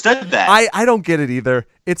never understood that. I don't get it either.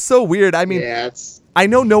 It's so weird. I mean, I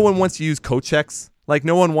know no one wants to use coat checks. Like,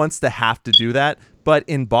 no one wants to have to do that. But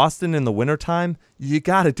in Boston in the wintertime, you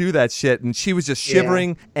got to do that shit. And she was just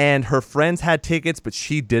shivering, and her friends had tickets, but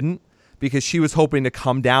she didn't because she was hoping to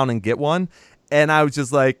come down and get one. And I was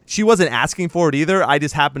just like, she wasn't asking for it either. I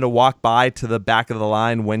just happened to walk by to the back of the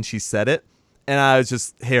line when she said it. And I was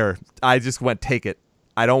just, I just went, take it.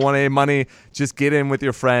 I don't want any money. Just get in with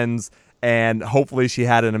your friends. And hopefully she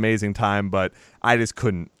had an amazing time, but I just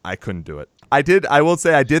couldn't do it. I will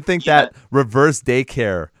say I did think that reverse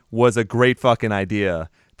daycare was a great fucking idea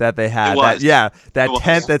that they had. That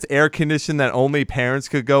tent that's air conditioned that only parents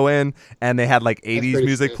could go in, and they had like 80s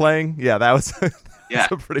music playing. Yeah, that was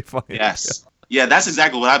pretty funny. Yes. Yeah, that's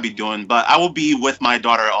exactly what I'd be doing. But I will be with my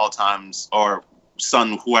daughter at all times, or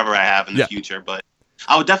son, whoever I have in the future. But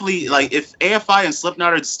I would definitely, like, if AFI and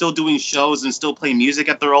Slipknot are still doing shows and still playing music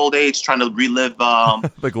at their old age, trying to relive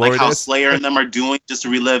like how Slayer and them are doing, just to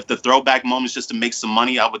relive the throwback moments, just to make some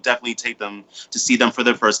money, I would definitely take them to see them for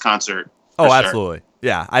their first concert. Oh, absolutely.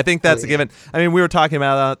 Yeah, I think that's a given. I mean, we were talking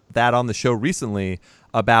about that on the show recently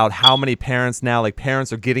about how many parents now, like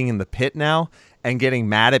parents are getting in the pit now and getting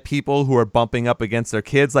mad at people who are bumping up against their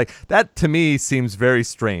kids. Like, that to me seems very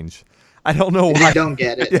strange. I don't know why. I don't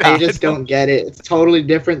get it. I just don't get it. It's totally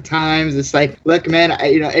different times. It's like, look, man,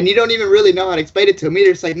 and you don't even really know how to explain it to me.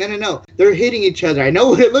 They're just like, no. They're hitting each other. I know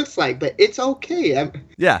what it looks like, but it's okay.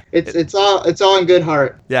 It's all in good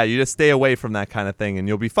heart. Yeah, you just stay away from that kind of thing, and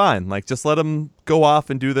you'll be fine. Like, just let them go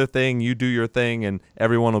off and do their thing. You do your thing, and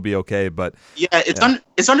everyone will be okay. But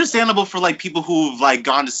it's understandable for like people who've like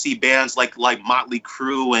gone to see bands like Motley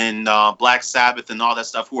Crue and Black Sabbath and all that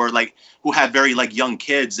stuff, who have very like young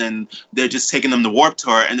kids, and they're just taking them to Warped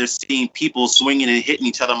Tour, and they're seeing people swinging and hitting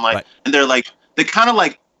each other. I'm like, and they're kind of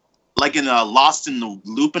like in a lost in the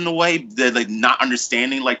loop in a way. They're like not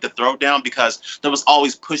understanding like the throwdown, because there was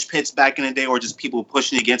always push pits back in the day, or just people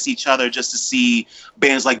pushing against each other just to see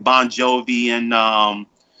bands like Bon Jovi and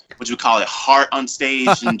Heart on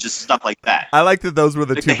stage and just stuff like that. I like that those were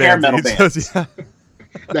the two hair bands. Metal bands.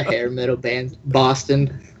 The hair metal bands,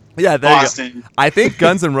 Boston. Yeah, Boston. I think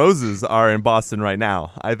Guns N' Roses are in Boston right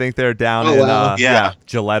now. I think they're down in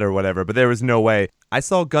Gillette or whatever, but there was no way. I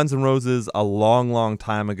saw Guns N' Roses a long, long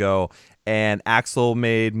time ago, and Axl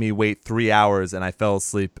made me wait 3 hours, and I fell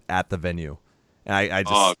asleep at the venue. And I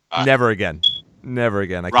just never again. Never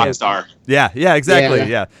again. I can't. Rockstar. Yeah, exactly. Yeah.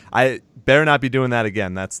 Yeah. I better not be doing that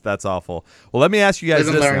again. That's awful. Well, let me ask you guys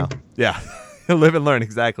Live and this learn. now. Yeah. Live and learn,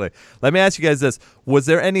 exactly. Let me ask you guys this. Was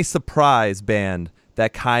there any surprise band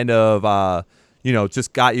that kind of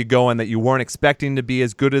just got you going that you weren't expecting to be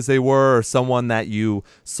as good as they were, or someone that you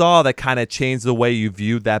saw that kind of changed the way you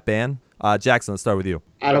viewed that band? Jackson, let's start with you.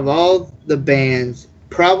 Out of all the bands,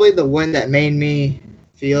 probably the one that made me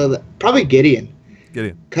feel probably Gideon.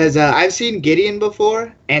 Gideon. Because I've seen Gideon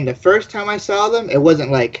before, and the first time I saw them, it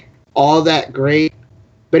wasn't like all that great,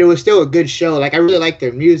 but it was still a good show. Like, I really liked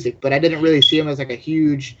their music, but I didn't really see them as like a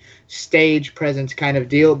huge stage presence kind of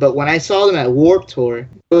deal. But when I saw them at Warped Tour,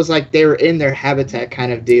 it was like they were in their habitat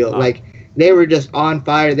kind of deal. Like, they were just on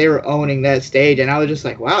fire. They were owning that stage, and I was just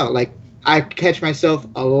like, wow. Like, I catch myself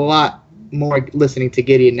a lot more listening to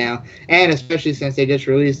Gideon now, and especially since they just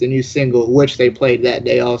released a new single, which they played that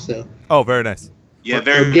day also. Oh, very nice. Yeah, So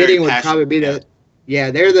very Gideon would passionate. probably be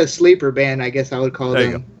they're the sleeper band, I guess I would call There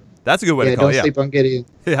you them. go. That's a good way to call don't it. Yeah. sleep on Gideon.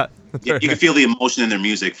 Yeah. You can feel the emotion in their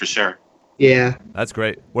music for sure. Yeah. That's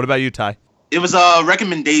great. What about you, Ty? It was a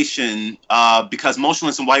recommendation because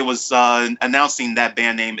Motionless in White was announcing that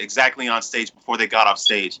band name exactly on stage before they got off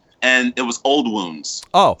stage. And it was Old Wounds.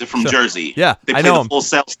 Oh, They're from sure. Jersey. Yeah, They I played know the 'em. Full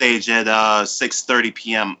Sail stage at 6:30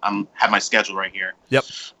 p.m. I have my schedule right here. Yep.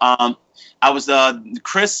 I was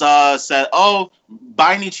Chris said, "Oh,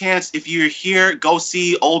 by any chance, if you're here, go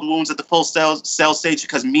see Old Wounds at the Full Sail stage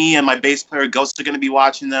because me and my bass player Ghost are going to be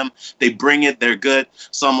watching them. They bring it. They're good."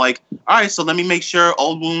 So I'm like, "All right, so let me make sure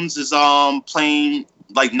Old Wounds is playing,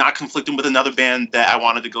 like, not conflicting with another band that I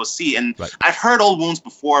wanted to go see." And Right. I've heard Old Wounds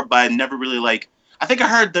before, but I never really I think I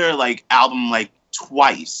heard their album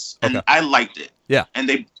twice, and Okay. I liked it. Yeah.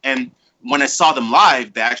 And when I saw them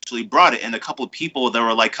live, they actually brought it, and a couple of people that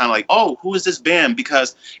were "Oh, who is this band?"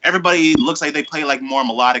 Because everybody looks like they play more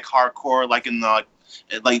melodic hardcore,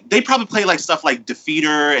 they probably play stuff like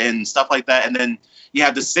Defeater and stuff like that, and then you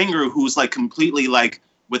have the singer who's completely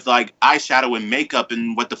with eyeshadow and makeup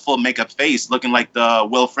and with the full makeup face, looking like the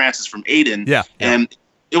Will Francis from Aiden. Yeah. And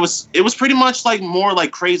it was pretty much more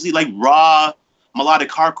crazy raw melodic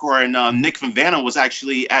hardcore, and Nick Van Vanna was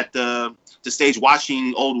actually at the stage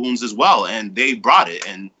watching Old Wounds as well, and they brought it.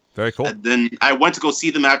 And Very cool. then I went to go see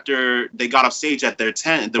them after they got off stage at their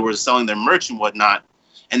tent. They were selling their merch and whatnot,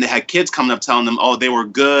 and they had kids coming up telling them, "Oh, they were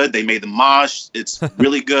good. They made the mosh. It's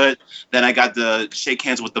really good." Then I got to shake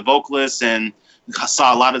hands with the vocalist, and I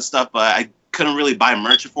saw a lot of stuff, but I couldn't really buy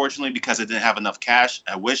merch, unfortunately, because I didn't have enough cash.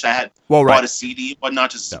 I wish I had bought a CD and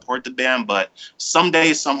whatnot to support the band, but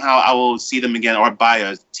someday, somehow, I will see them again or buy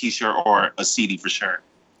a T-shirt or a CD for sure.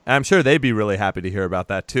 And I'm sure they'd be really happy to hear about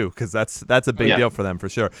that too, because that's a big deal for them for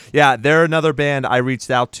sure. Yeah, they're another band I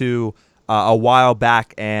reached out to a while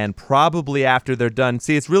back, and probably after they're done.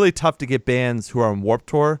 See, it's really tough to get bands who are on Warped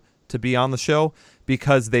Tour to be on the show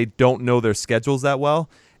because they don't know their schedules that well.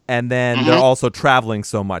 And then they're also traveling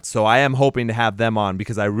so much. So I am hoping to have them on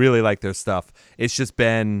because I really like their stuff. It's just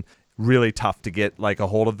been really tough to get a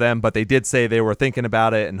hold of them, but they did say they were thinking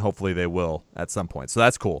about it, and hopefully they will at some point. So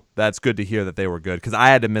that's cool. That's good to hear that they were good, because I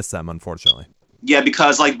had to miss them, unfortunately. Yeah,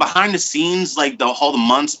 because behind the scenes, the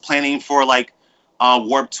months planning for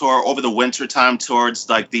Warped Tour over the winter time towards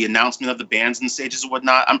the announcement of the bands and stages and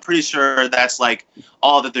whatnot, I'm pretty sure that's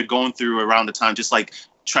all that they're going through around the time, just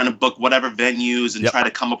trying to book whatever venues and try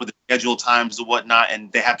to come up with the schedule times and whatnot,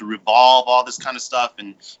 and they have to revolve all this kind of stuff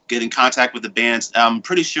and get in contact with the bands. I'm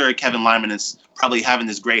pretty sure Kevin Lyman is probably having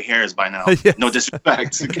his gray hairs by now. Yes. No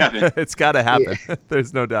disrespect to Kevin. It's got to happen. Yeah.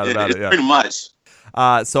 There's no doubt about it. Yeah. Pretty much.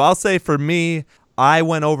 So I'll say for me, I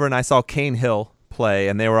went over and I saw Cane Hill play,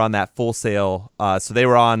 and they were on that Full Sail. So they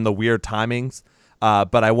were on the weird timings.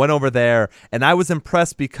 But I went over there, and I was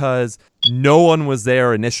impressed because no one was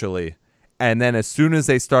there initially. And then as soon as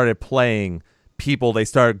they started playing, they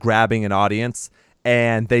started grabbing an audience,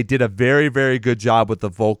 and they did a very, very good job with the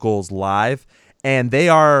vocals live. And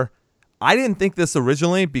I didn't think this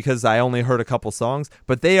originally because I only heard a couple songs,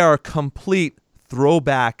 but they are complete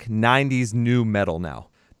throwback 90s new metal now.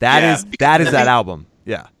 That is that album.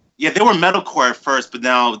 Yeah. Yeah, they were metalcore at first, but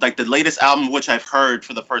now the latest album, which I've heard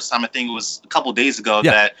for the first time, I think it was a couple days ago,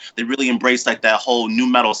 that they really embraced that whole new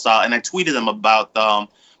metal style. And I tweeted them about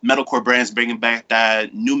metalcore brands bringing back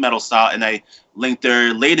that new metal style, and I linked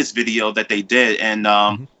their latest video that they did, and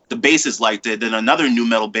the bassist liked it. Then another new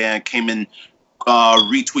metal band came and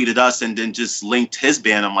retweeted us and then just linked his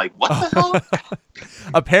band. I'm like, what the hell?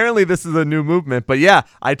 Apparently this is a new movement, but yeah,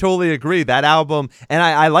 I totally agree. That album, and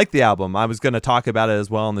I like the album. I was going to talk about it as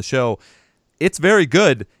well on the show. It's very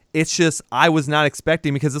good. It's just I was not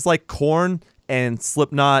expecting, because it's like Korn and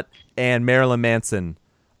Slipknot and Marilyn Manson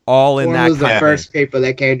all in Korn that was the kind of first people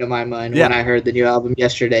that came to my mind Yeah. when I heard the new album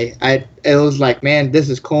yesterday. It was like, man, this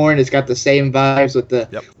is Korn. It's got the same vibes with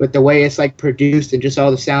the way it's like produced and just all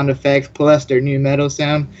the sound effects plus their new metal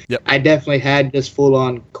sound. Yep. I definitely had just full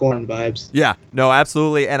on Korn vibes. Yeah, no,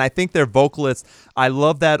 absolutely. And I think their vocalists, I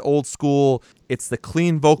love that old school, it's the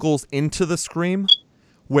clean vocals into the scream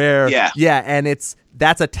where, and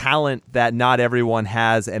that's a talent that not everyone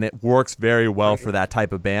has, and it works very well for that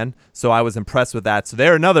type of band. So I was impressed with that. So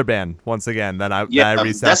they're another band, once again, that I reached out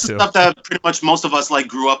to. That's the stuff that pretty much most of us like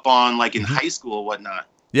grew up on, like in high school or whatnot.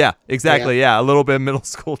 Yeah, exactly. Yeah, a little bit in middle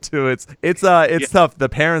school too. It's tough. The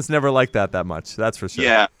parents never liked that much. That's for sure.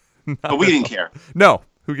 Yeah, but we didn't care. No,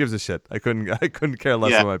 who gives a shit? I couldn't care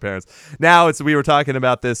less than my parents. Now we were talking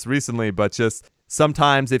about this recently, but just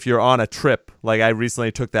sometimes if you're on a trip, like I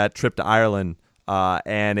recently took that trip to Ireland,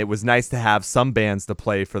 and it was nice to have some bands to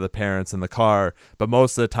play for the parents in the car, but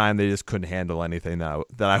most of the time they just couldn't handle anything that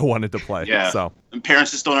I wanted to play. Yeah, so and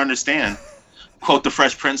parents just don't understand. Quote the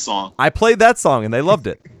Fresh Prince song. I played that song and they loved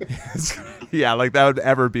it. Yeah, like that would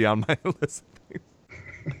ever be on my list.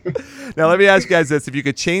 Now let me ask you guys this: if you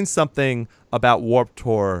could change something about Warped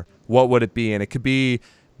Tour, what would it be? And it could be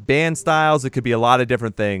band styles, it could be a lot of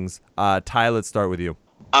different things. Ty, let's start with you.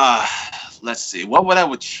 Let's see. What would I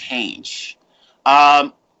would change?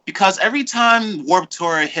 Because every time Warped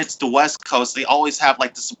Tour hits the West Coast, they always have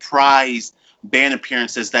like the surprise band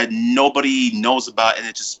appearances that nobody knows about, and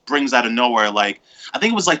it just springs out of nowhere. Like I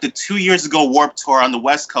think it was like the 2 years ago Warped Tour on the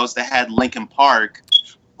West Coast, they had Linkin Park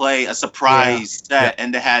play a surprise set,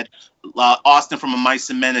 and they had Austin from A Mice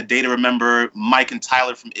and Men, A Day to Remember, Mike and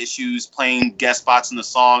Tyler from Issues playing guest spots in the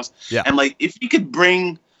songs. And like if you could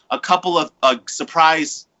bring a couple of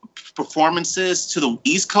surprise performances to the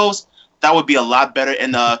East Coast, that would be a lot better.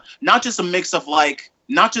 And not just a mix of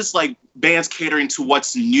not just bands catering to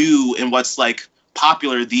what's new and what's like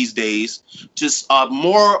popular these days, just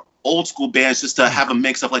more old school bands, just to have a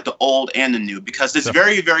mix of like the old and the new, because there's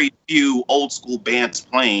very, very few old school bands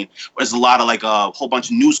playing. There's a lot of like a whole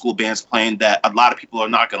bunch of new school bands playing that a lot of people are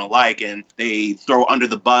not going to like, and they throw under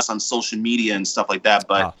the bus on social media and stuff like that.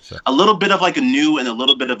 But a little bit of like a new and a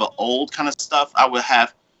little bit of an old kind of stuff. I would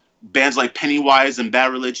have bands like Pennywise and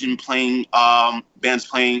Bad Religion playing, bands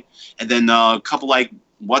playing, and then a couple like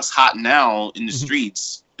What's Hot Now in the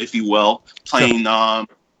streets, if you will, playing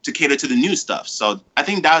to cater to the new stuff. So I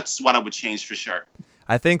think that's what I would change for sure.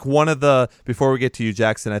 I think before we get to you,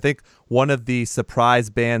 Jackson, I think one of the surprise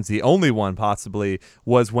bands, the only one possibly,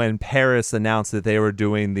 was when Paris announced that they were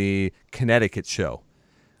doing the Connecticut show.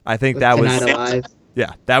 I think that was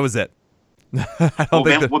that was it. I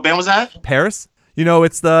don't what band was that? Paris. You know,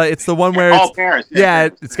 it's the one where Paris.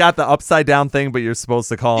 It's got the upside down thing, but you're supposed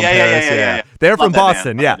to call them Paris. Yeah. They're from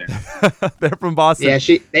Boston. Yeah, they're from Boston.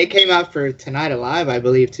 Yeah, they came out for Tonight Alive, I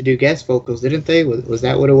believe, to do guest vocals, didn't they? Was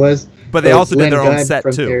that what it was? But they also did their own set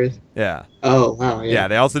too. Paris. Yeah. Oh wow. Yeah. Yeah,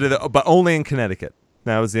 they also did it, but only in Connecticut.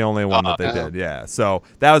 That was the only one that they did. Yeah. So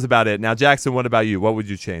that was about it. Now, Jackson, what about you? What would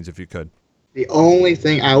you change if you could? The only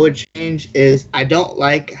thing I would change is I don't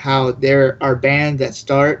like how there are bands that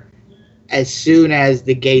start as soon as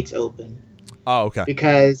the gates open. Oh, okay.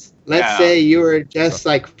 Because let's say you were just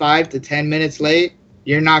like 5 to 10 minutes late,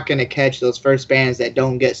 you're not going to catch those first bands that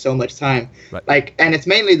don't get so much time. Right. And it's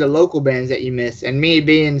mainly the local bands that you miss. And me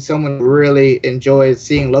being someone who really enjoys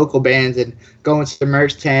seeing local bands and going to the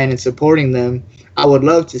merch tent and supporting them, I would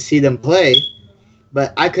love to see them play.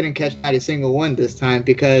 But I couldn't catch not a single one this time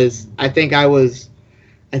because I think I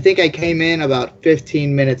came in about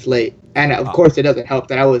 15 minutes late. And of course it doesn't help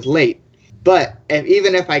that I was late. But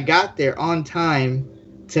even if I got there on time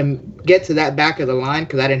to get to that back of the line,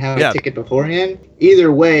 because I didn't have a ticket beforehand,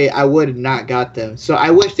 either way, I would have not got them. So I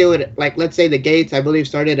wish they would, like, let's say the gates, I believe,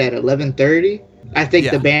 started at 11:30. I think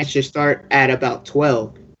the band should start at about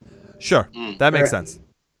 12. Sure, that makes sense.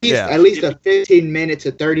 At least a 15-minute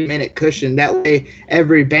to 30-minute cushion. That way,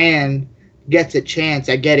 every band gets a chance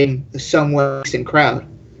at getting a somewhat decent crowd.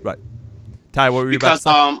 Right. Ty, what were you about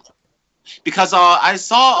to say? Because I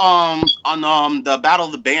saw on the Battle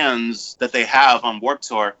of the Bands that they have on Warped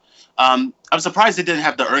Tour, I'm surprised they didn't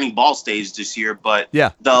have the Ernie Ball stage this year, but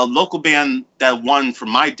the local band that won for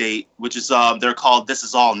my date, which is they're called This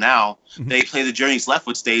Is All Now, they play the Journey's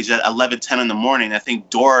Leftwood stage at 11:10 in the morning. I think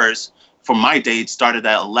Doors for my date started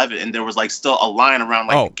at 11, and there was like still a line around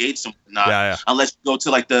like the gates and whatnot. Unless you go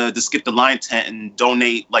to like the skip the line tent and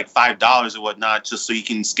donate like $5 or whatnot, just so you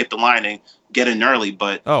can skip the line and get in early.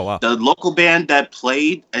 But the local band that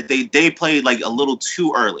played, they played like a little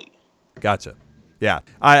too early. Gotcha. Yeah,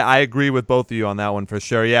 I agree with both of you on that one for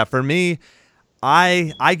sure. Yeah, for me,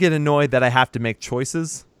 I get annoyed that I have to make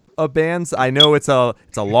choices of bands. I know it's a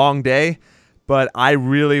long day, but I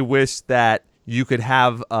really wish that you could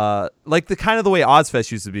have like the kind of the way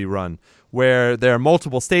Ozfest used to be run, where there are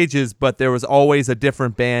multiple stages, but there was always a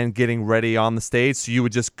different band getting ready on the stage. So you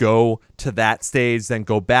would just go to that stage, then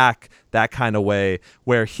go back, that kind of way.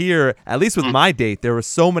 Where here, at least with my date, there were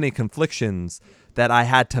so many conflictions that I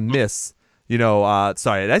had to miss. You know,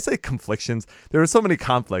 sorry, did I say conflictions? There were so many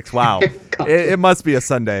conflicts. Wow. it must be a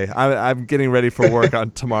Sunday. I'm getting ready for work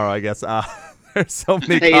on tomorrow, I guess. There's so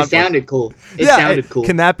many conflicts. It sounded cool. It sounded cool.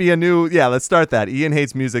 Can that be a new... Yeah, let's start that. Ian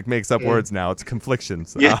Hates Music makes up words now. It's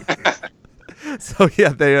conflictions. Yeah. So, yeah,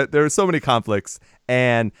 there are so many conflicts,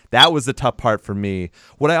 and that was the tough part for me.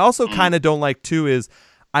 What I also kind of don't like, too, is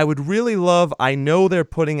I would really love... I know they're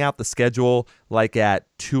putting out the schedule like at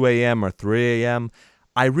 2 a.m. or 3 a.m.,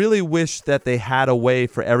 I really wish that they had a way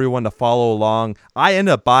for everyone to follow along. I end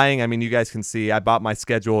up buying, I mean, you guys can see, I bought my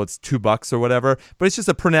schedule. It's $2 or whatever, but it's just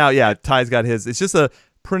a printout. Yeah, Ty's got his. It's just a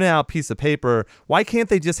printout piece of paper. Why can't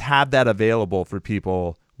they just have that available for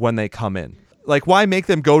people when they come in? Like, why make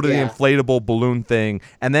them go to the inflatable balloon thing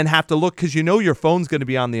and then have to look? Because you know your phone's going to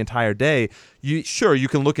be on the entire day. You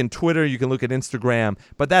can look in Twitter, you can look at Instagram,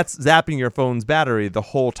 but that's zapping your phone's battery the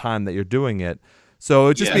whole time that you're doing it. So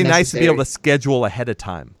it'd just be nice to be able to schedule ahead of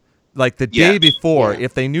time. Like the day before,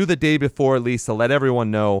 if they knew the day before at least to let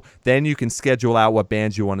everyone know, then you can schedule out what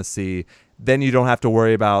bands you want to see. Then you don't have to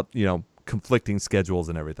worry about, you know, conflicting schedules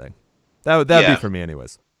and everything. That would be for me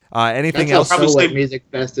anyways. Anything That's else? Also what Music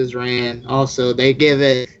Fest is ran. Also, they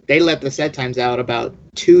let the set times out about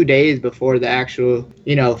 2 days before the actual,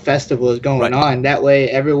 you know, festival is going on. That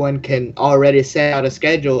way everyone can already set out a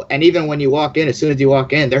schedule. And even when you walk in, as soon as you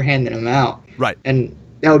walk in, they're handing them out. Right. And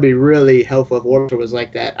that would be really helpful if Warped Tour was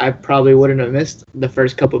like that. I probably wouldn't have missed the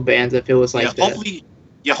first couple bands if it was like that.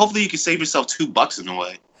 Hopefully you can save yourself $2 in a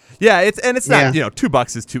way. Yeah, it's not, you know,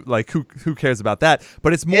 $2 is too, like, who cares about that?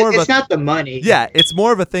 But it's more it's not the money. Yeah, it's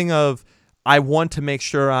more of a thing of I want to make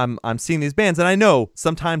sure I'm seeing these bands, and I know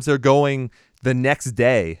sometimes they're going the next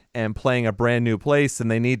day and playing a brand new place,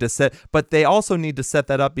 and they need to set, but they also need to set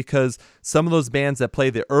that up because some of those bands that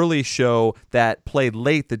play the early show that played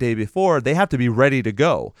late the day before, they have to be ready to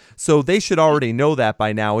go. So they should already know that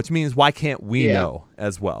by now, which means why can't we know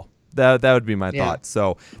as well? That would be my thought.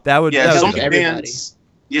 So that would so be many bands.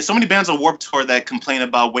 Yeah, so many bands on Warped Tour that complain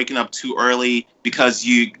about waking up too early because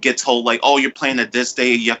you get told, like, oh, you're playing at this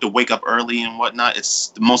day, you have to wake up early and whatnot.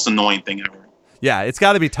 It's the most annoying thing ever. Yeah, it's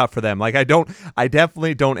got to be tough for them. Like, I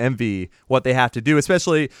definitely don't envy what they have to do,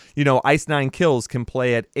 especially, you know, Ice Nine Kills can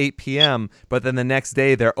play at 8 p.m., but then the next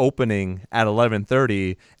day they're opening at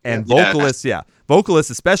 11:30, and vocalists,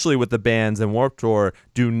 especially with the bands and Warped Tour,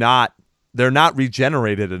 they're not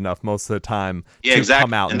regenerated enough most of the time to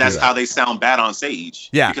come out. And that's how they sound bad on stage.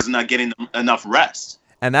 Yeah. Because they're not getting enough rest.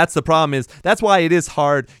 And that's the problem that's why it is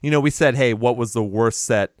hard. You know, we said, hey, what was the worst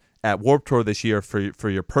set at Warped Tour this year for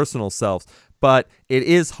your personal selves? But it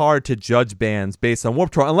is hard to judge bands based on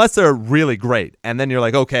Warped Tour unless they're really great. And then you're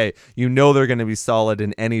like, okay, you know they're going to be solid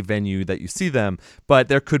in any venue that you see them. But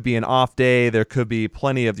there could be an off day. There could be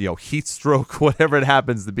plenty of, you know, heat stroke, whatever it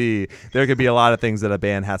happens to be. There could be a lot of things that a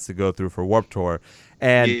band has to go through for Warped Tour.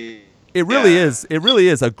 And it really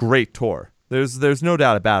is a great tour. There's no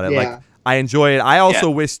doubt about it. Yeah. Like, I enjoy it. I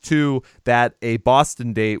also wish, too, that a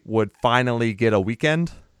Boston date would finally get a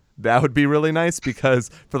weekend. That would be really nice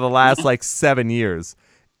because for the last 7 years,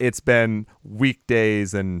 it's been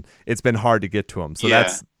weekdays and it's been hard to get to them. So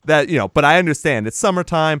that's that, you know, but I understand it's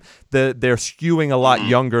summertime. They're skewing a lot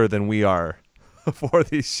younger than we are for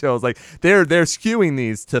these shows. Like they're skewing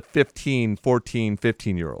these to 15, 14,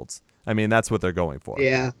 15-year-olds. I mean, that's what they're going for.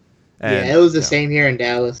 Yeah. And, it was the same here in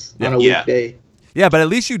Dallas on a weekday. Yeah, but at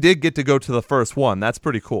least you did get to go to the first one. That's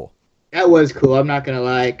pretty cool. That was cool. I'm not going to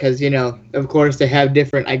lie. Because, you know, of course, they have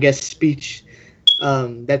different, I guess, speech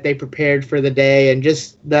that they prepared for the day. And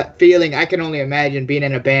just that feeling, I can only imagine being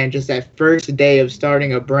in a band just that first day of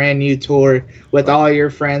starting a brand new tour with all your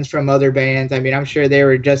friends from other bands. I mean, I'm sure they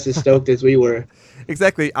were just as stoked as we were.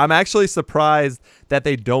 Exactly. I'm actually surprised that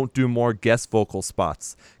they don't do more guest vocal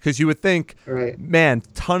spots. Because you would think, man,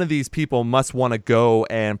 a ton of these people must want to go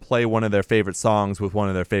and play one of their favorite songs with one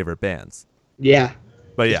of their favorite bands. Yeah.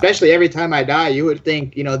 But especially Every Time I Die, you would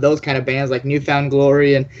think, you know, those kind of bands like Newfound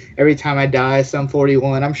Glory and Every Time I Die, Sum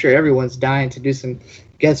 41. I'm sure everyone's dying to do some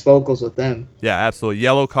guest vocals with them. Yeah, absolutely.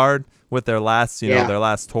 Yellow Card with their last, you know, their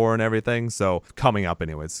last tour and everything. So coming up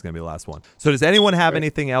anyways, it's going to be the last one. So does anyone have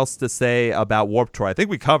anything else to say about Warped Tour? I think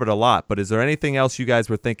we covered a lot, but is there anything else you guys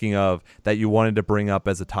were thinking of that you wanted to bring up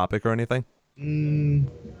as a topic or anything?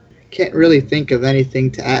 can't really think of anything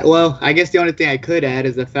to add. Well, I guess the only thing I could add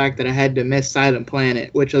is the fact that I had to miss Silent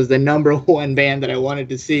Planet, which was the number one band that I wanted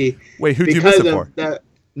to see. Wait, who'd you miss it for?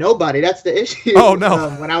 Nobody. That's the issue. Oh no!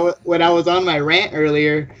 When I was on my rant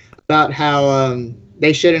earlier about how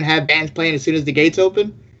they shouldn't have bands playing as soon as the gates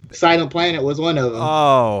open, Silent Planet was one of them.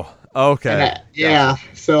 Oh, okay. Yeah.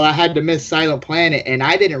 So I had to miss Silent Planet, and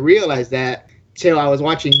I didn't realize that till I was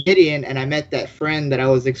watching Gideon, and I met that friend that I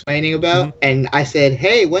was explaining about, and I said,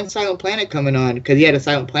 "Hey, when's Silent Planet coming on?" Because he had a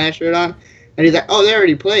Silent Planet shirt on, and he's like, "Oh, they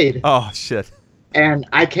already played." Oh shit! And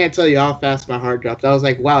I can't tell you how fast my heart dropped. I was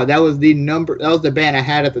like, "Wow, that was the band I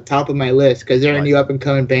had at the top of my list because they're a new up and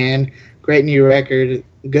coming band, great new record,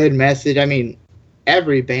 good message. I mean,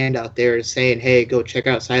 every band out there is saying, "Hey, go check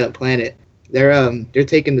out Silent Planet." They're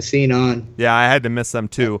taking the scene on. Yeah, I had to miss them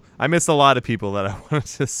too. I missed a lot of people that I wanted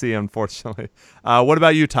to see, unfortunately. What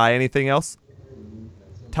about you, Ty? Anything else?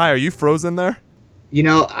 Ty, are you frozen there? You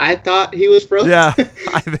know, I thought he was frozen. Yeah,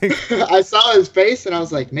 I think. I saw his face and I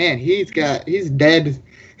was like, man, he's dead.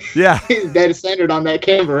 Yeah. He's dead centered on that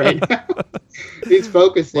camera right now. He's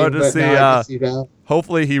focusing. Well, to see, I can see that.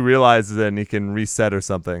 Hopefully he realizes it and he can reset or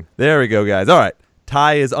something. There we go, guys. All right.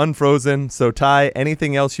 Ty is unfrozen. So, Ty,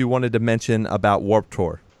 anything else you wanted to mention about Warped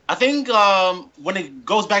Tour? I think when it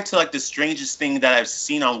goes back to like the strangest thing that I've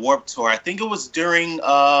seen on Warped Tour, I think it was during,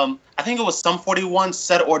 I think it was Sum 41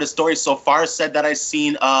 said, or the story so far said that I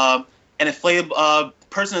seen an inflatable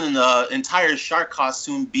person in the entire shark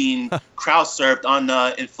costume being crowd surfed on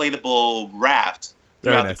the inflatable raft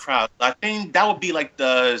throughout the crowd. I think that would be like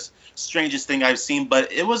the strangest thing I've seen, but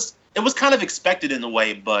it was kind of expected in a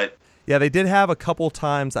way, but. Yeah, they did have a couple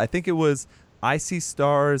times. I think it was I See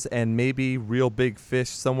Stars and maybe Real Big Fish,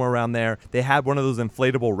 somewhere around there. They had one of those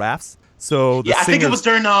inflatable rafts. So I think it was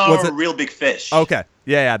during Real Big Fish. Okay.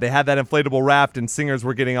 Yeah, they had that inflatable raft and singers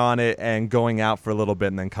were getting on it and going out for a little bit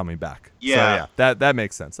and then coming back. Yeah. So, that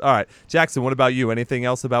makes sense. All right. Jackson, what about you? Anything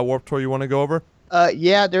else about Warped Tour you want to go over?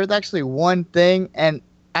 Yeah, there's actually one thing, and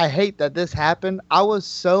I hate that this happened. I was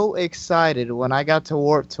so excited when I got to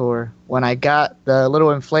Warped Tour, when I got the little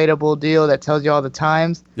inflatable deal that tells you all the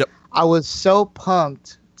times. Yep. I was so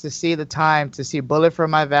pumped to see the time, to see Bullet for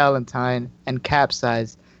My Valentine and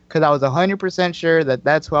Capsize, because I was 100% sure that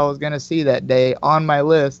that's who I was going to see that day on my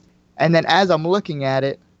list. And then as I'm looking at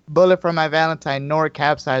it, Bullet for My Valentine nor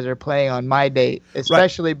Capsize are playing on my date,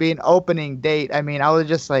 especially being opening date. I mean, I was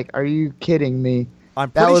just like, are you kidding me?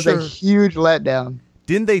 That was a huge letdown.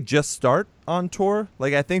 Didn't they just start on tour?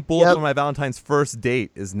 Like, I think Bullet for My Valentine's first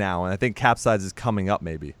date is now, and I think Capsize is coming up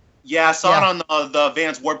maybe. Yeah, I saw it on the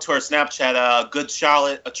Vans Warped Tour Snapchat. Good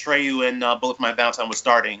Charlotte, Atreyu, and Bullet for My Valentine was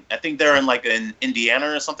starting. I think they're in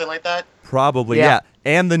Indiana or something like that. Probably, yeah.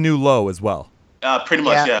 And the new Low as well. Pretty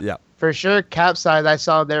much, yeah. For sure, Capsize, I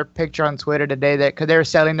saw their picture on Twitter today because they were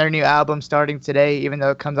selling their new album starting today, even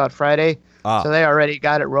though it comes out Friday. So they already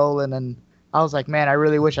got it rolling, and I was like, man, I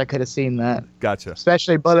really wish I could have seen that. Gotcha.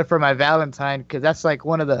 Especially Bullet for My Valentine, because that's like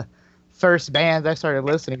one of the first bands I started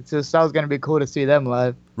listening to, so that was going to be cool to see them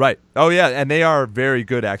live. Right. Oh, yeah, and they are very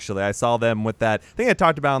good, actually. I saw them with that. I think I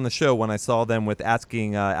talked about on the show when I saw them with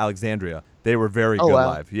Asking Alexandria. They were very good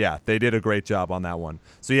live. Yeah, they did a great job on that one.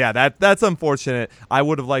 So, yeah, that's unfortunate. I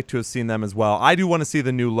would have liked to have seen them as well. I do want to see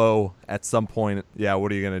the new Low at some point. Yeah,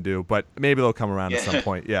 what are you going to do? But maybe they'll come around at some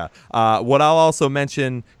point. Yeah. What I'll also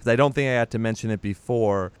mention, because I don't think I had to mention it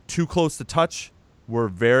before, Too Close to Touch were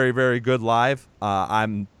very, very good live.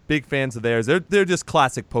 I'm big fans of theirs. They're just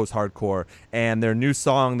classic post-hardcore. And their new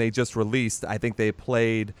song they just released, I think they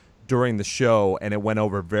played during the show, and it went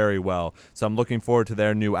over very well. So I'm looking forward to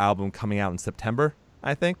their new album coming out in September,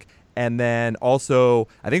 I think. And then also,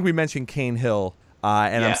 I think we mentioned Cane Hill,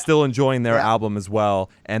 and I'm still enjoying their album as well,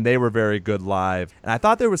 and they were very good live. And I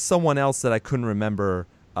thought there was someone else that I couldn't remember,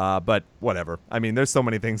 but whatever. I mean, there's so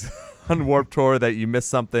many things on Warped Tour that you miss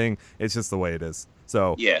something. It's just the way it is.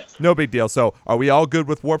 So no big deal. So are we all good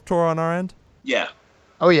with Warped Tour on our end? Yeah.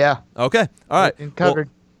 Oh, yeah. Okay. All right. Covered.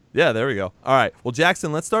 Well, yeah, there we go. All right. Well,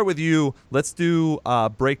 Jackson, let's start with you. Let's do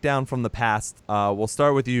breakdown from the past. We'll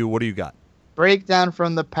start with you. What do you got? Breakdown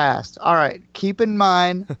from the past. All right. Keep in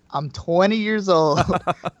mind, I'm 20 years old.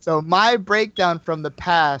 So my breakdown from the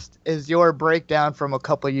past is your breakdown from a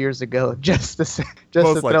couple years ago, just to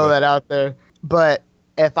throw that out there. But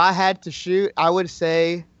if I had to shoot, I would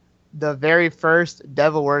say the very first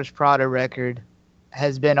Devil Wears Prada record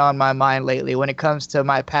has been on my mind lately when it comes to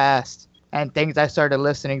my past and things I started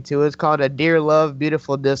listening to. It's called A Dear Love,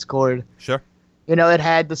 Beautiful Discord. Sure. You know, it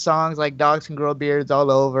had the songs like Dogs Can Grow Beards all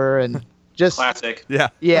over and just classic. Yeah.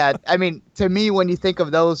 Yeah. I mean, to me, when you think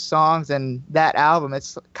of those songs and that album,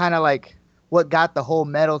 it's kind of like what got the whole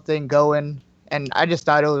metal thing going and I just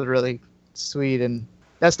thought it was really sweet, and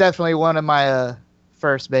that's definitely one of my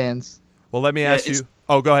first bands. Well, let me ask you.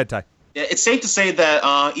 Oh, go ahead, Ty. Yeah, it's safe to say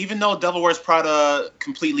that even though Devil Wears Prada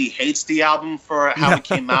completely hates the album for how it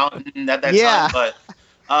came out and at that time, but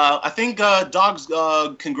I think Dogs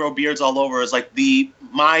Can Grow Beards All Over is like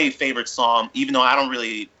my favorite song, even though I don't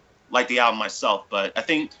really like the album myself. But I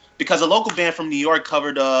think because a local band from New York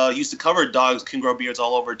used to cover Dogs Can Grow Beards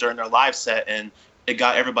All Over during their live set, and it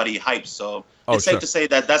got everybody hyped. So it's safe to say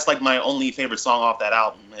that that's like my only favorite song off that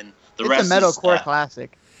album, and the rest is a metalcore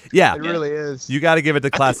classic. Yeah, it really is. You got to give it the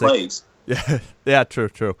classic. Yeah,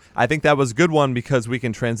 true. I think that was a good one because we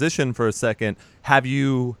can transition for a second. Have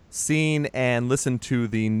you seen and listened to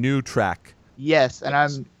the new track? Yes, and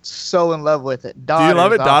I'm so in love with it. Daughter, do you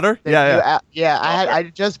love it, Daughter? Yeah. I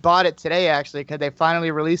just bought it today actually because they finally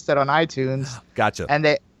released it on iTunes. Gotcha.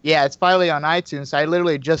 And it's finally on iTunes. So I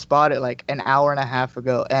literally just bought it like an hour and a half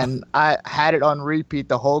ago, and I had it on repeat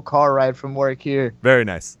the whole car ride from work here. Very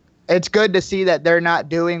nice. It's good to see that they're not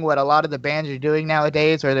doing what a lot of the bands are doing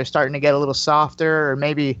nowadays, where they're starting to get a little softer or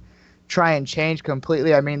maybe try and change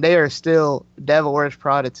completely. I mean, they are still Devil Wears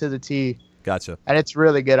Prada to the T. Gotcha. And it's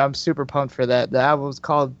really good. I'm super pumped for that. The album's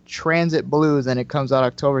called Transit Blues, and it comes out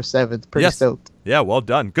October 7th. Pretty stoked. Yeah, well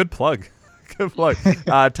done. Good plug. Good plug.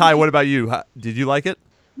 Ty, what about you? Did you like it?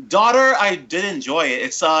 Daughter, I did enjoy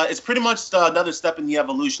it. It's pretty much another step in the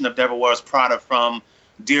evolution of Devil Wears Prada from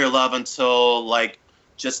Dear Love until like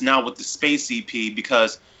just now with the Space EP,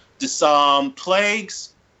 because this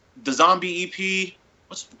Plagues, the Zombie EP,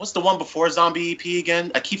 what's the one before Zombie EP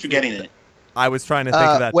again? I keep forgetting it. I was trying to think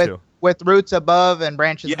of that too. With Roots Above and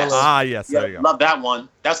Branches Below. Yes, there you go. Love that one.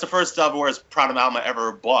 That's the first Devil Wears Prada album I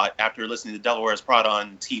ever bought after listening to Devil Wears Prada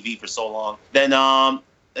on TV for so long. Then I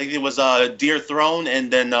think it was Dear Throne,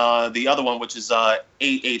 and then the other one, which is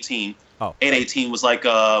 818. 818 was like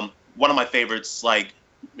one of my favorites, like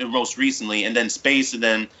most recently, and then Space, and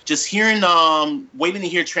then just hearing waiting to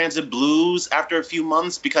hear Transit Blues after a few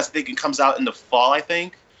months because I think it comes out in the fall. I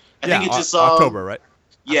think it's just October, right?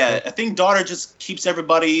 Yeah, I think Daughter just keeps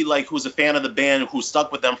everybody like who's a fan of the band, who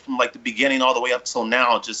stuck with them from like the beginning all the way up till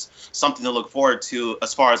now, just something to look forward to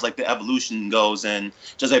as far as like the evolution goes, and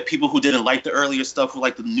just like people who didn't like the earlier stuff, who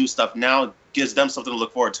like the new stuff now, it gives them something to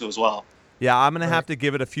look forward to as well. Yeah, I'm gonna have to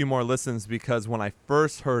give it a few more listens because when I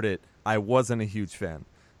first heard it, I wasn't a huge fan.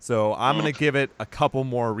 So I'm going to give it a couple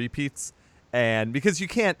more repeats. And because you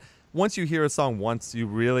can't, once you hear a song once,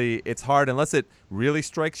 it's hard unless it really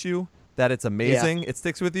strikes you that it's amazing. Yeah. It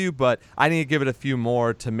sticks with you, but I need to give it a few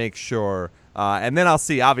more to make sure. And then I'll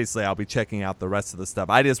see, obviously I'll be checking out the rest of the stuff.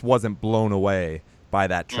 I just wasn't blown away by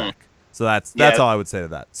that track. So that's all I would say to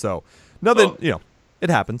that. So nothing, it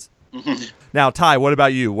happens. Now, Ty, what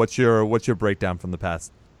about you? What's your breakdown from the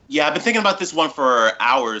past? Yeah, I've been thinking about this one for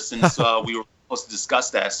hours since we were supposed to discuss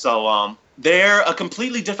that. So they're a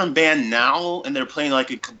completely different band now, and they're playing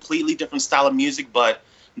like a completely different style of music. But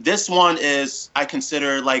this one is, I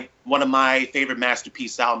consider, like one of my favorite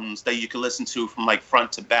masterpiece albums that you can listen to from like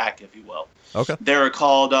front to back, if you will. Okay. They're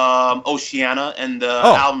called Oceana, and the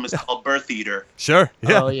album is called Birth Eater. Sure.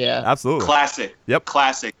 Yeah. Oh yeah. Absolutely. Classic. Yep.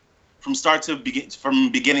 Classic. From start to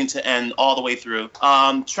from beginning to end, all the way through.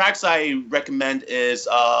 Tracks I recommend is,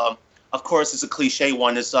 of course, it's a cliche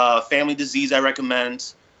one. It's Family Disease I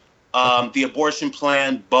recommend. The Abortion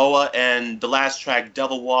Plan, Boa, and the last track,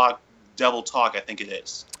 Devil Walk, Devil Talk, I think it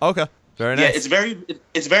is. Okay. Very nice. Yeah,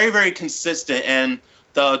 it's very, very consistent, and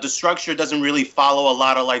the structure doesn't really follow a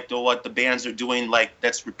lot of like what the bands are doing, like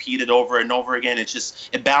that's repeated over and over again.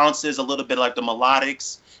 It balances a little bit like the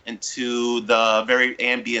melodics into the very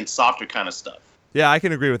ambient, softer kind of stuff. Yeah, I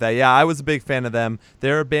can agree with that. Yeah, I was a big fan of them.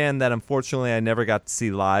 They're a band that unfortunately I never got to see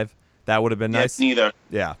live. That would have been nice. Neither.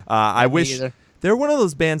 Yeah. I wish they're one of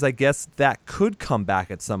those bands, I guess, that could come back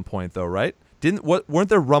at some point though, right? Weren't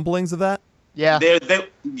there rumblings of that? Yeah.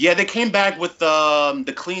 They came back with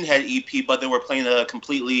the Clean Head EP, but they were playing a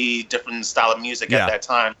completely different style of music at that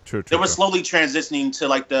time. True. They were slowly transitioning to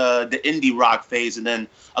like the indie rock phase, and then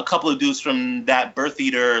a couple of dudes from that Birth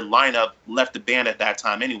Eater lineup left the band at that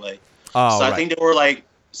time anyway. I think they were like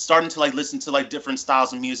starting to like listen to like different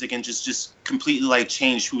styles of music and just completely like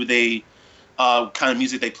change who they kind of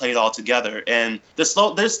music they played all together. And they're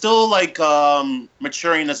still like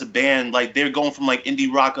maturing as a band. Like they're going from like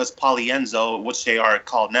indie rock as Polienzo, which they are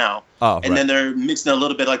called now. Then they're mixing a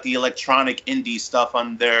little bit like the electronic indie stuff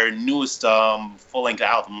on their newest full-length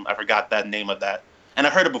album. I forgot that name of that. And I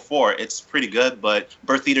heard it before. It's pretty good, but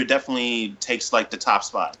Birth Eater definitely takes like the top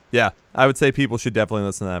spot. Yeah, I would say people should definitely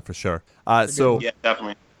listen to that for sure. Yeah,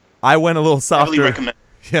 definitely. I went a little softer. Definitely recommend.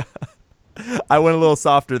 Yeah. I went a little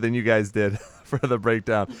softer than you guys did for the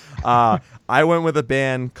breakdown. I went with a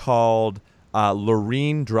band called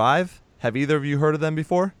Loreen Drive. Have either of you heard of them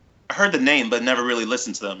before? I heard the name, but never really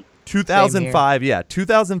listened to them. 2005, yeah,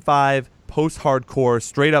 2005, post-hardcore,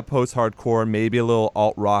 straight up post-hardcore, maybe a little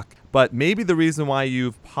alt-rock. But maybe the reason why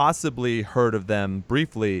you've possibly heard of them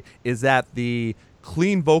briefly is that the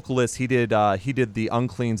Clean vocalist, he did the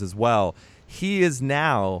Uncleans as well. He is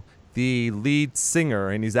now the lead singer,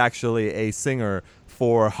 and he's actually a singer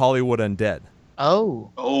for Hollywood Undead.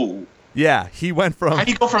 Oh. Yeah, he went from... How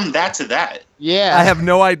do you go from that to that? Yeah. I have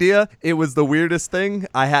no idea. It was the weirdest thing.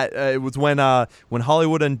 It was when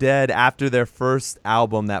Hollywood Undead, after their first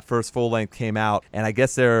album, that first full length came out, and I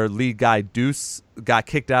guess their lead guy Deuce got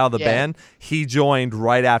kicked out of the band. He joined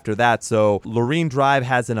right after that. So Loreen Drive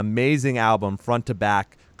has an amazing album front to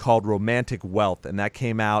back called Romantic Wealth, and that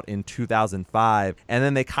came out in 2005. And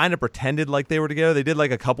then they kind of pretended like they were together. They did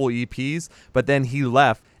like a couple EPs, but then he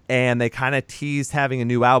left. And they kind of teased having a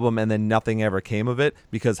new album, and then nothing ever came of it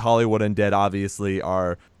because Hollywood Undead obviously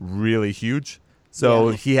are really huge. So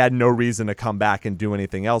he had no reason to come back and do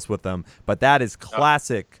anything else with them. But that is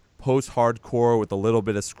classic post-hardcore with a little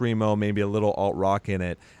bit of screamo, maybe a little alt-rock in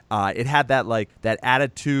it. It had that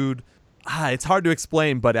attitude. It's hard to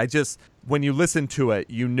explain, but when you listen to it,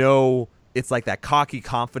 you know it's like that cocky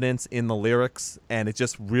confidence in the lyrics, and it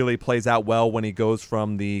just really plays out well when he goes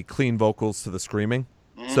from the clean vocals to the screaming.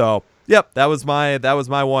 So, yep, that was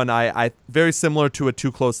my one. I very similar to a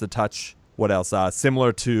Too Close to Touch. What else?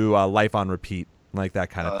 Similar to Life on Repeat, like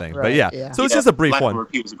that kind of thing. Right, but yeah, so it's just a brief one. Life on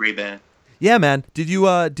Repeat was a great band. Yeah, man. Did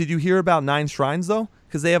you hear about Nine Shrines though?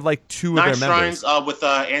 Because they have like two of their members. 9 Shrines with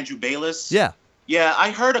Andrew Bayless. Yeah. Yeah,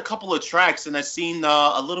 I heard a couple of tracks, and I seen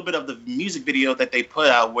a little bit of the music video that they put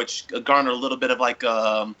out, which garnered a little bit of like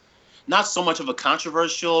not so much of a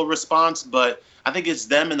controversial response, but I think it's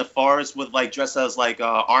them in the forest with like dressed as like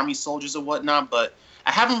army soldiers or whatnot. But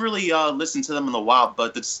I haven't really listened to them in a while.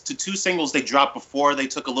 But the two singles they dropped before they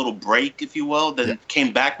took a little break, if you will, then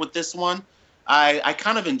came back with this one. I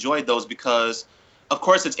kind of enjoyed those because, of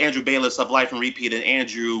course, it's Andrew Bayless of Life and Repeat and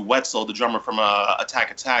Andrew Wetzel, the drummer from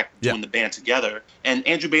Attack, doing the band together. And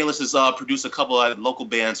Andrew Bayless has produced a couple of local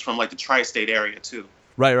bands from like the tri-state area too.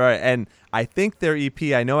 Right. And I think their EP,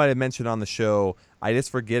 I know I had mentioned on the show, I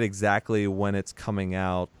just forget exactly when it's coming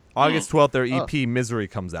out. August 12th, their EP Misery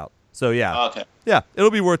comes out. So yeah. Okay. Yeah,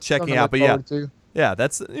 it'll be worth checking out. But yeah. Yeah,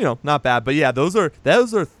 that's not bad. But yeah, those are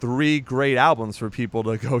three great albums for people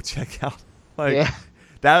to go check out.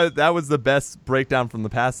 That was the best breakdown from the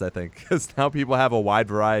past, I think, because now people have a wide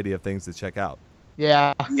variety of things to check out.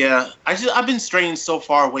 Yeah. Yeah. I've been straying so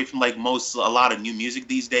far away from like a lot of new music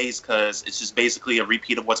these days because it's just basically a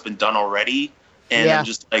repeat of what's been done already, and I'm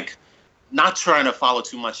just like not trying to follow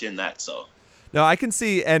too much in that. So. No, I can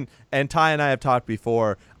see, and Ty and I have talked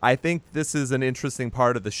before. I think this is an interesting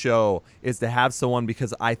part of the show is to have someone,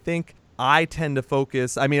 because I think I tend to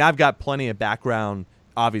focus. I mean, I've got plenty of background,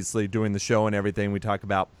 obviously, doing the show and everything. We talk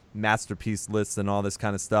about masterpiece lists and all this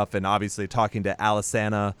kind of stuff, and obviously talking to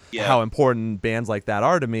Alisana, how important bands like that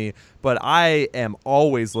are to me. But I am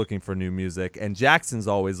always looking for new music, and Jackson's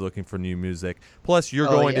always looking for new music. Plus, you're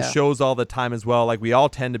going to shows all the time as well. Like, we all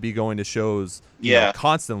tend to be going to shows you know,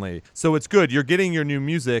 constantly. So it's good. You're getting your new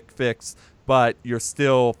music fix, but you're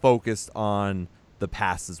still focused on the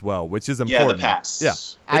past as well, which is important. Yeah, the past. Yeah.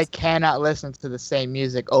 I cannot listen to the same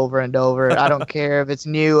music over and over. I don't care if it's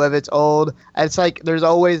new, if it's old. It's like there's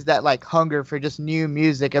always that like hunger for just new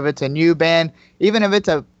music. If it's a new band, even if it's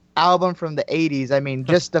a album from the 80s, I mean,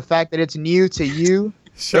 just the fact that it's new to you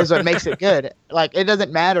is what makes it good. Like, it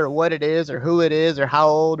doesn't matter what it is or who it is or how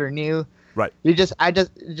old or new. Right. You just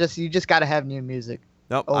got to have new music.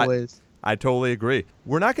 Nope. Always. I totally agree.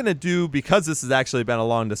 We're not going to do, because this has actually been a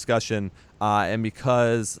long discussion, and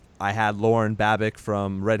because I had Lauren Babick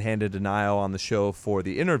from Red Handed Denial on the show for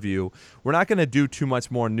the interview, we're not going to do too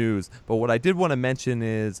much more news. But what I did want to mention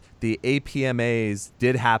is the APMAs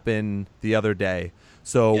did happen the other day.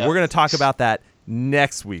 So we're going to talk about that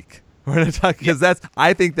next week. We're going to talk, because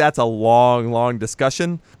I think that's a long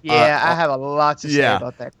discussion. Yeah, I have a lot to say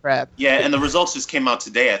about that crap. Yeah, and the results just came out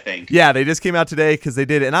today, I think. Yeah, they just came out today because they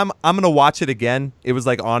did it. And I'm going to watch it again. It was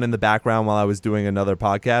like on in the background while I was doing another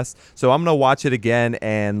podcast. So I'm going to watch it again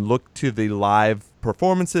and look to the live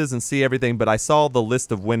performances and see everything. But I saw the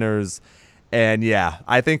list of winners, and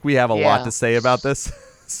I think we have a lot to say about this.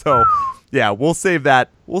 So we'll save that.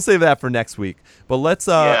 We'll save that for next week. But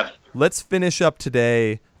let's finish up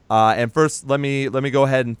today. And first, let me go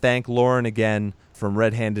ahead and thank Lauren again from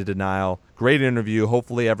Red Handed Denial. Great interview.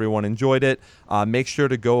 Hopefully everyone enjoyed it. Make sure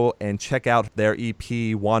to go and check out their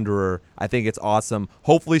EP, Wanderer. I think it's awesome.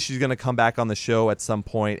 Hopefully she's going to come back on the show at some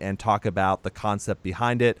point and talk about the concept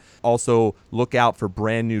behind it. Also, look out for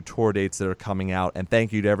brand new tour dates that are coming out. And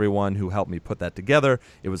thank you to everyone who helped me put that together.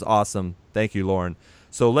 It was awesome. Thank you, Lauren.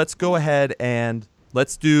 So let's go ahead and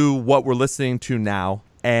let's do what we're listening to now.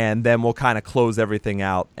 And then we'll kind of close everything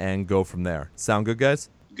out and go from there. Sound good, guys?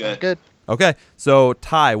 Good. Okay, so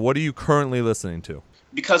Ty, what are you currently listening to?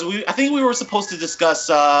 Because I think we were supposed to discuss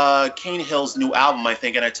Kane Hill's new album, I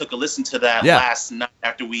think, and I took a listen to that last night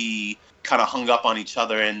after we kind of hung up on each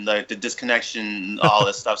other and the disconnection, all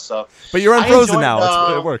this stuff. So, but you're unfrozen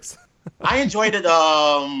now. It works. I enjoyed it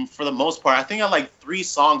for the most part. I think I like 3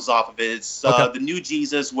 songs off of it. It's the New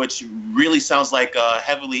Jesus, which really sounds like a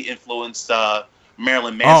heavily influenced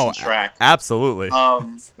Marilyn Manson track. Absolutely.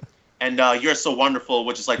 And You're So Wonderful,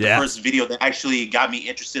 which is like the first video that actually got me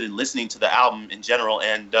interested in listening to the album in general.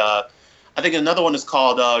 And I think another one is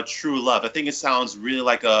called True Love. I think it sounds really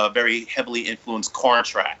like a very heavily influenced Korn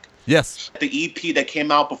track. Yes. The EP that came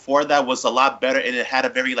out before that was a lot better, and it had a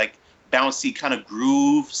very like bouncy kind of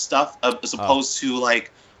groove stuff as opposed to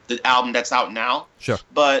like the album that's out now. Sure.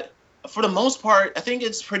 But for the most part, I think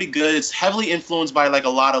it's pretty good. It's heavily influenced by like a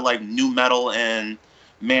lot of like nu metal and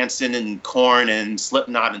Manson and Korn and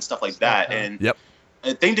Slipknot and stuff like that. And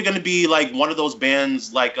I think they're going to be like one of those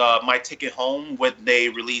bands like My Ticket Home when they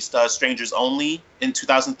released Strangers Only in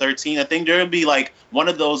 2013. I think they're going to be like one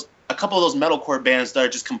of those, a couple of those metalcore bands that are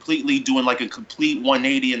just completely doing like a complete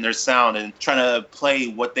 180 in their sound and trying to play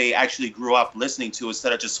what they actually grew up listening to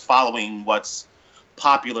instead of just following what's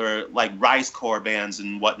popular like Risecore bands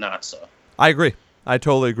and whatnot. So I agree. I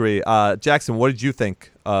totally agree. Jackson, what did you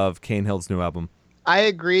think of Kane Hill's new album? I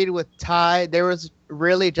agreed with Ty. There was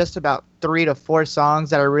really just about 3 to 4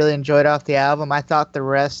 songs that I really enjoyed off the album. I thought the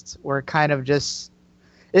rest were kind of just...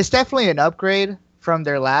 It's definitely an upgrade from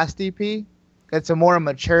their last EP. It's a more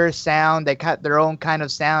mature sound. They got their own kind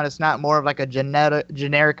of sound. It's not more of like a generic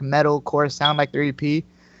metalcore sound like their EP. It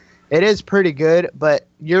is pretty good, but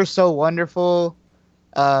You're So Wonderful,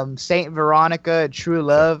 Saint Veronica, True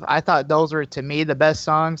Love, I thought those were, to me, the best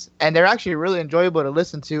songs. And they're actually really enjoyable to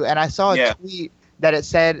listen to. And I saw a tweet that it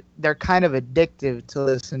said they're kind of addictive to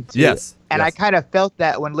listen to. Yes. And I kind of felt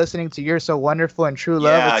that when listening to You're So Wonderful and True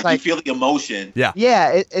Love. Yeah, it's like, you feel the emotion. Yeah.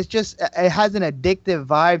 Yeah, it's just, it has an addictive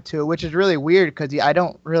vibe to it, which is really weird because I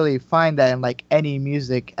don't really find that in like any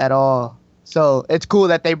music at all. So it's cool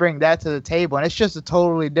that they bring that to the table. And it's just a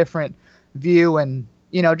totally different view and,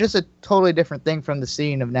 you know, just a totally different thing from the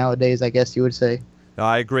scene of nowadays, I guess you would say. No,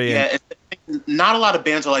 I agree. Yeah, not a lot of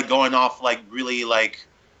bands are like going off like really like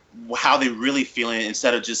how they really feeling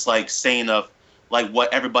instead of just like saying like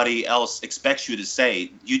what everybody else expects you to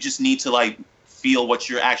say. You just need to like feel what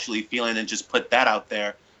you're actually feeling and just put that out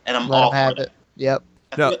there. And I'm all for it. Yep.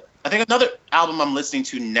 I think another album I'm listening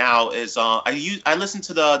to now is I listened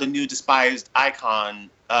to the new Despised Icon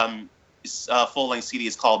full length CD.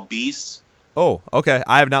 It's called Beast. Oh, okay.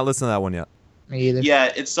 I have not listened to that one yet. Me either.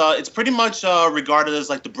 Yeah, it's pretty much regarded as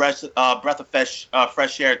like the breath of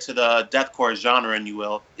fresh air to the deathcore genre,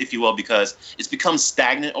 if you will, because it's become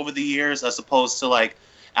stagnant over the years as opposed to like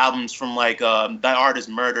albums from like That Art Is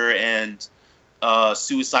Murder and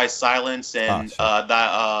Suicide Silence and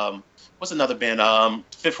what's another band?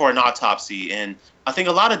 Fit for an Autopsy. And I think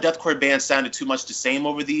a lot of deathcore bands sounded too much the same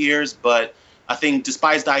over the years, but I think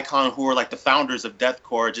Despised Icon, who are like the founders of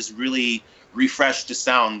deathcore, just really refreshed the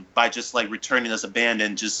sound by just like returning as a band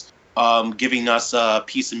and just giving us a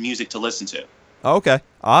piece of music to listen to. Okay,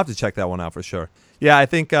 I'll have to check that one out for sure. Yeah, I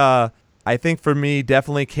think for me,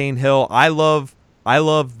 definitely Kane Hill. I love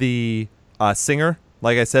the singer.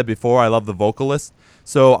 Like I said before, I love the vocalist.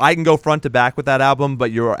 So I can go front to back with that album.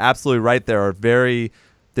 But you're absolutely right. There are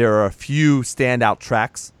a few standout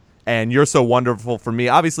tracks, and You're So Wonderful for me.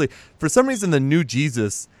 Obviously, for some reason, the New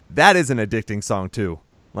Jesus, that is an addicting song too.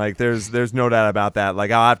 Like there's no doubt about that. Like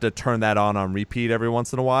I'll have to turn that on repeat every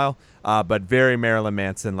once in a while. But very Marilyn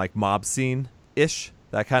Manson, like mob scene ish.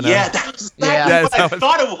 That kind of. Yeah, that's exactly what I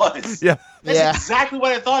thought it was. Yeah, that's exactly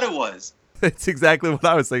what I thought it was. It's exactly what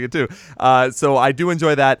I was thinking too. So I do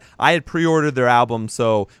enjoy that. I had pre-ordered their album,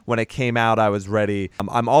 so when it came out, I was ready.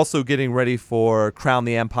 I'm also getting ready for Crown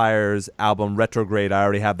the Empire's album Retrograde. I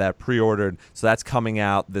already have that pre-ordered, so that's coming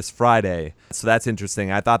out this Friday. So that's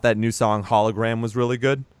interesting. I thought that new song Hologram was really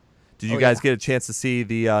good. Did you guys get a chance to see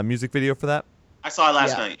the music video for that? I saw it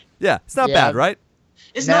last night. Yeah, it's not bad, right?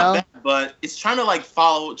 It's not bad, but it's trying to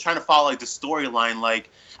follow like the storyline. Like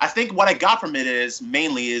I think what I got from it is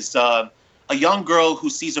mainly a young girl who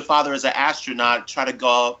sees her father as an astronaut try to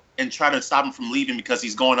go and try to stop him from leaving because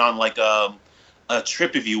he's going on like a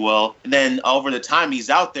trip, if you will. And then over the time he's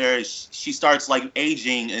out there, she starts like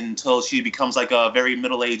aging until she becomes like a very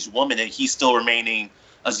middle-aged woman, and he's still remaining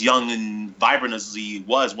as young and vibrant as he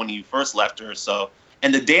was when he first left her. So,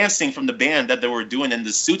 and the dancing from the band that they were doing and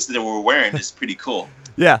the suits that they were wearing is pretty cool.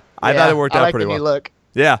 Yeah, I thought it worked out pretty well. Look.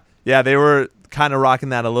 Yeah, they were kind of rocking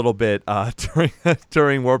that a little bit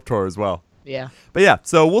during Warped Tour as well. Yeah. But yeah,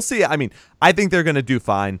 so we'll see. I mean, I think they're going to do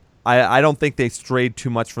fine. I don't think they strayed too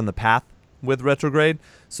much from the path with Retrograde.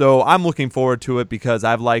 So I'm looking forward to it because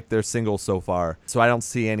I've liked their singles so far. So I don't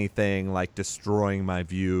see anything like destroying my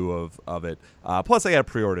view of it. Plus, I got a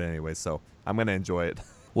pre-order anyway, so I'm going to enjoy it.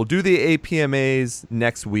 We'll do the APMAs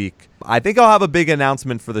next week. I think I'll have a big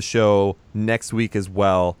announcement for the show next week as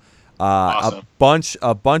well. Awesome.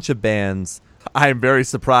 A bunch of bands I am very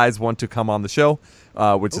surprised want to come on the show,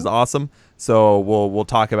 which is awesome. So we'll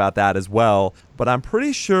talk about that as well. But I'm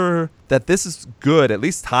pretty sure that this is good, at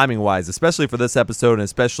least timing-wise, especially for this episode and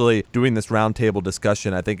especially doing this roundtable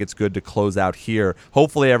discussion. I think it's good to close out here.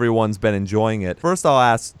 Hopefully everyone's been enjoying it. First, I'll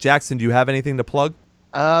ask, Jackson, do you have anything to plug?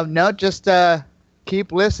 No, just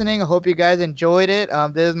keep listening. I hope you guys enjoyed it.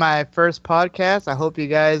 This is my first podcast. I hope you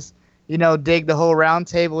guys, dig the whole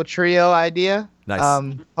roundtable trio idea.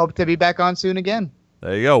 Nice. Hope to be back on soon again.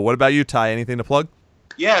 There you go. What about you, Ty? Anything to plug?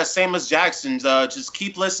 Yeah, same as Jackson's. Just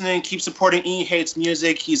keep listening, keep supporting Ian Hates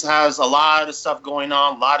Music. He has a lot of stuff going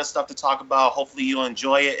on, a lot of stuff to talk about. Hopefully you'll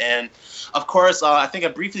enjoy it. And, of course, I think I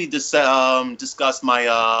briefly discussed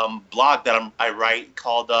my blog that I write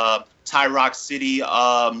called Ty Rock City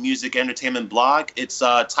Music Entertainment Blog. It's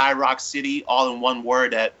Ty Rock City, all in one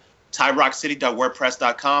word, at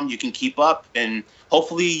tyrockcity.wordpress.com. You can keep up, and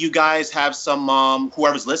hopefully you guys have some,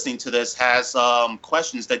 whoever's listening to this has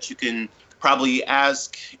questions that you can probably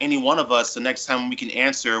ask any one of us the next time we can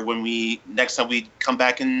answer next time we come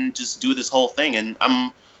back and just do this whole thing. And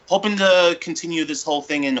I'm hoping to continue this whole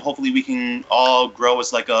thing, and hopefully we can all grow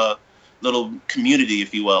as like a little community,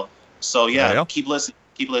 if you will. So yeah, keep listening.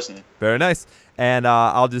 Very nice. And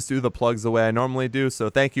I'll just do the plugs the way I normally do. So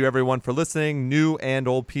thank you, everyone, for listening, new and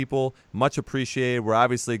old people. Much appreciated. We're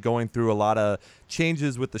obviously going through a lot of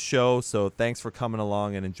changes with the show, so thanks for coming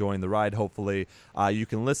along and enjoying the ride, hopefully. You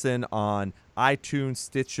can listen on iTunes,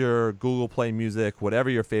 Stitcher, Google Play Music, whatever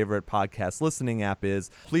your favorite podcast listening app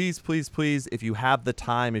is. Please, please, please, if you have the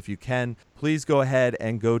time, if you can, please go ahead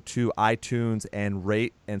and go to iTunes and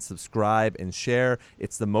rate and subscribe and share.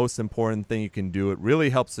 It's the most important thing you can do. It really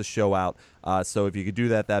helps the show out. So if you could do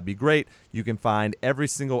that, that'd be great. You can find every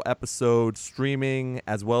single episode streaming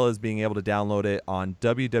as well as being able to download it on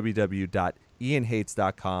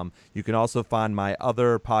www.ianhates.com. You can also find my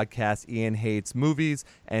other podcast, Ian Hates Movies,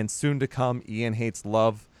 and soon to come, Ian Hates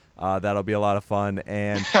Love. That'll be a lot of fun.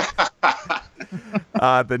 And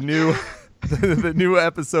the new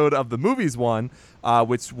episode of the movies one,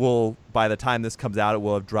 which will, by the time this comes out, it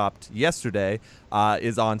will have dropped yesterday,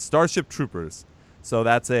 is on Starship Troopers. So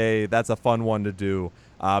that's a fun one to do.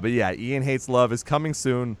 But yeah, Ian Hates Love is coming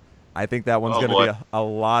soon. I think that one's going to be a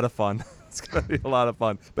lot of fun. It's going to be a lot of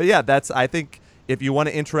fun. But yeah, I think if you want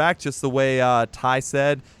to interact just the way Ty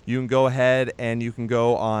said, you can go ahead and you can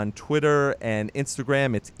go on Twitter and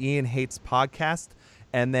Instagram. It's Ian Hates Podcast.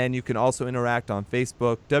 And then you can also interact on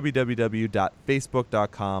Facebook,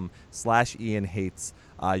 www.facebook.com/Ian Hates.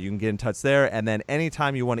 You can get in touch there. And then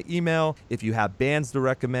anytime you want to email, if you have bands to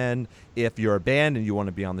recommend, if you're a band and you want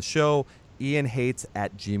to be on the show,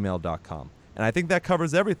 ianhates@gmail.com. And I think that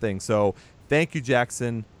covers everything. So thank you,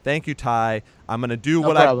 Jackson. Thank you, Ty. I'm gonna do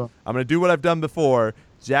what I've done before.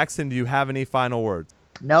 Jackson, do you have any final words?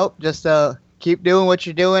 Nope. Just keep doing what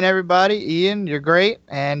you're doing, everybody. Ian, you're great,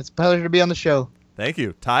 and it's a pleasure to be on the show. Thank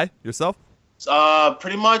you, Ty. Yourself?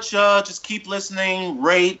 Pretty much just keep listening,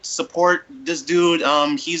 rate, support this dude.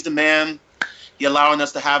 He's the man. He allowing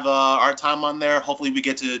us to have our time on there. Hopefully we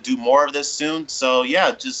get to do more of this soon. So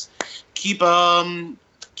yeah, just keep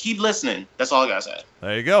listening. That's all I gotta say.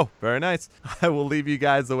 There you go. Very nice. I will leave you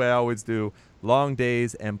guys the way I always do. Long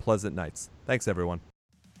days and pleasant nights. Thanks, everyone.